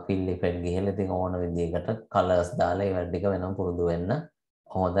fill effect ගිහලා ඉතින් ඕන විදිහකට colors දාලා ඒ වැඩ ටික වෙනම පුරුදු වෙන්න.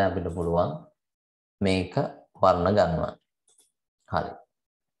 හොඳයි අපිට පුළුවන් මේක වර්ණ ගන්නවා. හරි.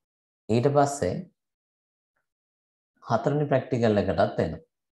 ඊට පස්සේ හතරවෙනි ප්‍රැක්ටිකල් එකටත් එනවා.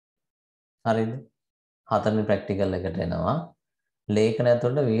 හරිද? හතරවෙනි ප්‍රැක්ටිකල් එකට එනවා. ලේඛන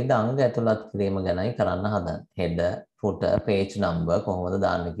ඇතුළට විවිධ අංග ඇතුළත් කිරීම ගැනයි කරන්න හදන්නේ. header, footer, page number කොහොමද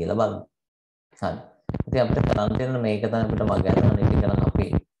දාන්නේ කියලා බලමු. හරි. ඉතින් අපිට කරන්න තියෙන මේක තමයි අපිට මග ගන්න ටික නම් අපි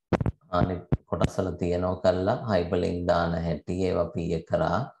අනිත් කොටස් වල තියනවා කළා hyperlink දාන හැටි ඒවා පීය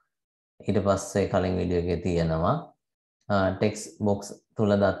කරා. ඊට පස්සේ කලින් වීඩියෝ එකේ තියෙනවා ටෙක්ස්ට් බොක්ස්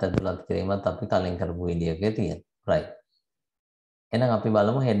තුල දත් ඇතුළත් කිරීමත් අපි කලින් කරපු වීඩියෝ එකේ තියෙනවා. right. එහෙනම් අපි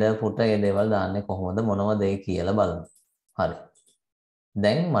බලමු header footer මේ දේවල් දාන්නේ කොහොමද මොනවද ඒ කියලා බලමු. හරි.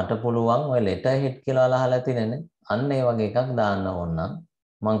 දැන් මට පුළුවන් ඔය letter head කියලා අහලා තියෙනනේ. අන්න ඒ වගේ එකක් දාන්න ඕන නම්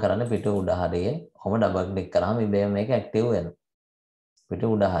මම කරන්නේ පිට උඩ හරියේ කොහොම ඩබල් ක්ලික් කරාම ඉබේම මේක ඇක්ටිව් වෙනවා. පිට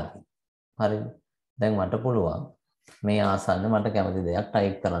උඩ හරිය. හරිද? දැන් මට පුළුවන් මේ ආසන්න මට කැමති දෙයක්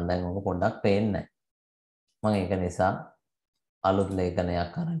ටයිප් කරන්න. දැන් ඔක පොඩ්ඩක් පේන්නේ නැහැ. මම ඒක නිසා අලුත්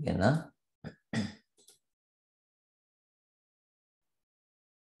ලේඛනයක්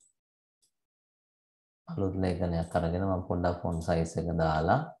අරගෙන මම පොඩ්ඩක් ෆොන්ට් සයිස් එක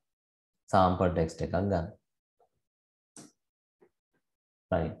දාලා sample text එකක් ගන්න.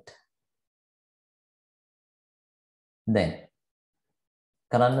 right. දැන්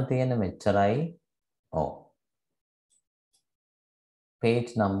කරන්න තියෙන මෙච්චරයි. ඔව්.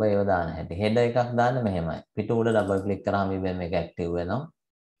 page number ඒව දාන්න හැටි. header එකක් දාන්න මෙහෙමයි. පිට උඩ double click කරාම ඉබේ මේක active වෙනවා.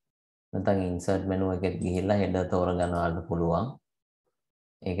 නැත්නම් insert menu එකෙත් ගිහිල්ලා header තෝරගන්න ඔයාලට පුළුවන්.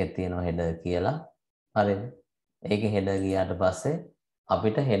 ඒකෙත් තියෙනවා header කියලා. හරිද? ඒකේ header ගියාට පස්සේ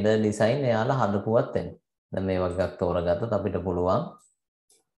අපිට header design එයාලා හදපුවත් එනවා. දැන් මේ වගේ එකක් තෝරගත්තොත් අපිට පුළුවන්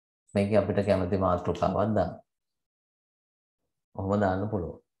මේකේ අපිට කැමති මාතෘකාවක් දාන්න. කොහොම දාන්න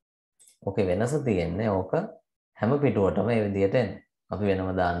පුළුවන්. ඕකේ වෙනස තියෙන්නේ ඕක හැම පිටුවටම මේ විදිහට එන්නේ. අපි වෙනම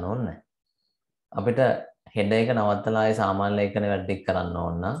දාන්න ඕනේ නැහැ. අපිට header එක නවත්තලා ආයේ සාමාන්‍ය ලේඛන වැඩ ටික කරන්න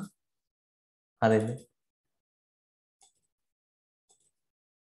ඕන නම් හරිද?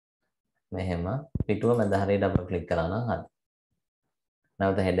 මෙහෙම පිටුව මැද හරිය ඩබල් ක්ලික් කරා නම් හරි.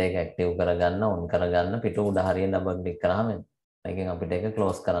 නැවත header එක ඇක්ටිව් කරගන්න ඔන් කරගන්න පිටුව උඩ හරිය ඩබල් ක්ලික් කරාම මේකෙන් අපිට ඒක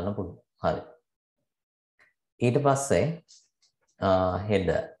ක්ලෝස් කරන්න පුළුවන්. හරි. ඊට පස්සේ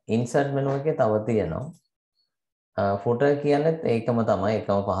header insert menu එකේ තව තියෙනවා footer කියන්නේත් ඒකම තමයි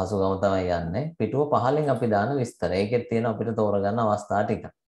එකම පහසුකම තමයි යන්නේ. පිටුව පහලින් අපි දාන විස්තර. ඒකෙත් තියෙන අපිට තෝරගන්න අවස්ථා ටික.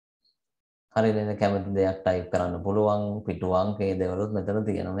 හරිද? කැමති දෙයක් ටයිප් කරන්න පුළුවන්. පිටුව අංකයේ දේවලුත් මෙතන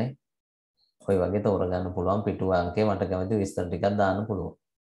තියෙනවා මේ. ඔය වගේ තෝරගන්න පුළුවන් පිටුව අංකේ මට කැමති විස්තර ටිකක් දාන්න පුළුවන්.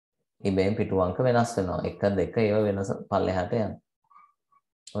 ඉබේම පිටුව අංක වෙනස් වෙනවා. 1 2 ඒව වෙනස පල්ලෙහාට යනවා.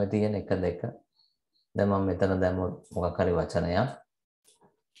 ඔය තියෙන 1 2. දැන් මම මෙතන දැම්මොත් මොකක් හරි වචනයක්.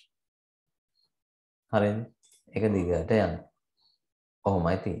 හරිද? ඒක දිගට යනවා.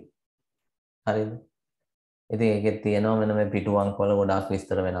 කොහොමයි තියෙන්නේ. හරිද? ඉතින් ඒකෙත් තියෙනවා මෙන්න මේ පිටුව අංක වල ගොඩාක්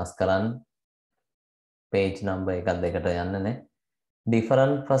විස්තර වෙනස් කරන්න. page number 1 2ට යන්න නේ.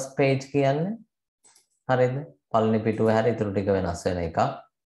 different first page කියන්නේ හරිද? පළවෙනි පිටුව හැර ඉතුරු ටික වෙනස් වෙන එක.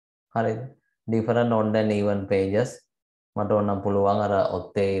 හරිද? different odd and even pages මට ඕනම් පුළුවන් අර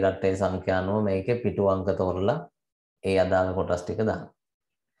ඔත්තේ ඉරට්ටේ සංඛ්‍යානුව මේකේ පිටුව අංක තෝරලා ඒ අදාළ කොටස් ටික දාන්න.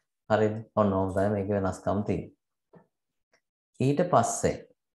 හරිද? ඔන්න ඕම තමයි මේකේ වෙනස්කම් තියෙන්නේ. ඊට පස්සේ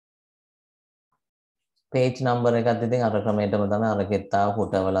page number එකත් ඉතින් අර ක්‍රමයටම තමයි අරකෙත් ආව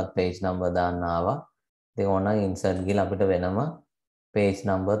footer වලත් page number දාන්න ආවා. ඉතින් ඕනනම් insert ගිහලා අපිට වෙනම page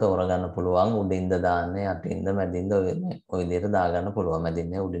number තෝරගන්න පුළුවන්. උඩින්ද දාන්නේ යටින්ද මැදින්ද ඔය විදිහට දාගන්න පුළුවන්.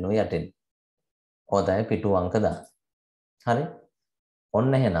 මැදින්නේ උඩිනුයි යටින්. ඔය තමයි පිටුව අංක දාන්න. හරි?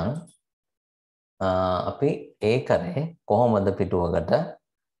 ඔන්න එහෙනම් අපි ඒ කරේ කොහොමද පිටුවකට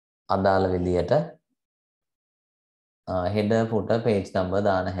අදාළ විදියට header footer page number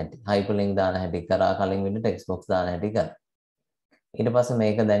දාන හැටි hyperlink දාන හැටි කරා කලින් වීඩියෝ text box දාන හැටි කරා. ඊට පස්සේ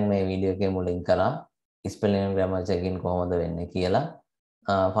මේක දැන් මේ වීඩියෝ එකේ මුලින් කරා spelling and grammar checking කොහොමද වෙන්නේ කියලා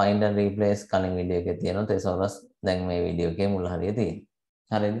find and replace කලින් වීඩියෝ එකේ තියෙනවා thesaurus දැන් මේ වීඩියෝ එකේ මුල හරිය තියෙනවා.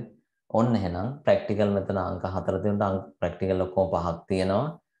 හරිද? ඔන්න එහෙනම් practical මෙතන අංක 4 තියෙනවා අංක practical ඔක්කොම 5ක් තියෙනවා.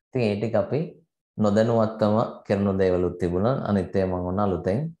 ඉතින් ඒ ටික අපි නොදැනුවත්වම කරන දේවලුත් තිබුණා. අනිත් ඒවා මම ඔන්න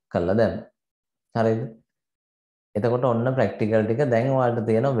අලුතෙන් කළා දැම්මා. හරිද? එතකොට ඔන්න ප්‍රැක්ටිකල් ටික දැන් ඔයාලට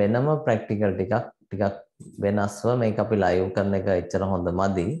තියෙන වෙනම ප්‍රැක්ටිකල් ටිකක් වෙනස්ව මේක අපි ලයිව් කරන එක එච්චර හොඳ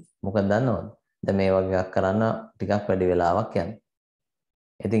මදි. මොකද දන්නවද? දැන් මේ වගේ එකක් කරන්න ටිකක් වැඩි වෙලාවක් යනවා.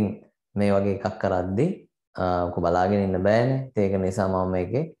 ඉතින් මේ වගේ එකක් කරද්දී ඔක බලාගෙන ඉන්න බෑනේ. ඒක නිසා මම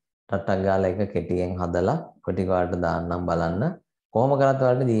මේකේ ටට්ටක් ගාලා එක කෙටියෙන් හදලා ඔය ටික ඔයාලට දාන්නම් බලන්න. කොහොම කරත්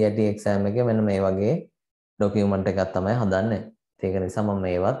ඔයාලට GAT exam එකේ මෙන්න මේ වගේ ડોකියුමන්ට් එකක් තමයි හදන්නේ. ඒක නිසා මම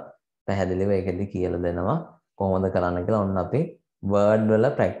මේවත් පැහැදිලිව ඒකෙදි කියලා දෙනවා. කොහොමද කරන්න කියලා ඔන්න අපි වර්ඩ් වල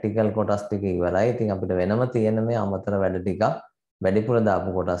ප්‍රැක්ටිකල් කොටස් ටික ඉවරයි. ඉතින් අපිට වෙනම තියෙන මේ අමතර වැඩ ටික වැඩිපුර දාපු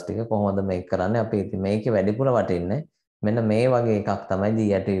කොටස් ටික කොහොමද මේක කරන්නේ? අපි ඉතින් මේකේ වැඩිපුර වටින්නේ මෙන්න මේ වගේ එකක් තමයි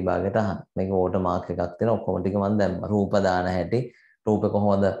GAT විභාගයට අහන්නේ. මේක වෝටර් මාක් එකක් තියෙන ඔක්කොම ටික මම දැම්මා. රූප දාන හැටි, රූපේ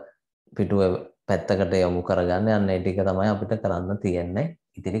කොහොමද පිටුවේ පැත්තකට යොමු කරගන්නේ? අන්න ඒ ටික තමයි අපිට කරන්න තියෙන්නේ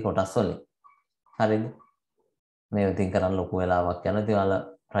ඉතිරි කොටස් වලින්. හරිද? මේ ඉතින් කරන්න ලොකු වෙලාවක් යනවා. ඉතින් ඔයාලා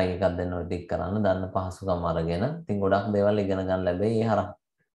try එකක් දෙන්න ඔය ටික කරන්න දන්න පහසුකම් අරගෙන ඉතින් ගොඩක් දේවල් ඉගෙන ගන්න ලැබෙයි ඒ හරහා.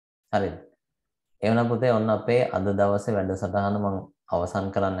 හරිද? එවනම් පුතේ ඔන්න අපේ අද දවසේ වැඩසටහන මම අවසන්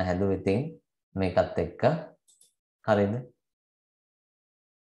කරන්න හැදුවේ ඉතින් මේකත් එක්ක. හරිද?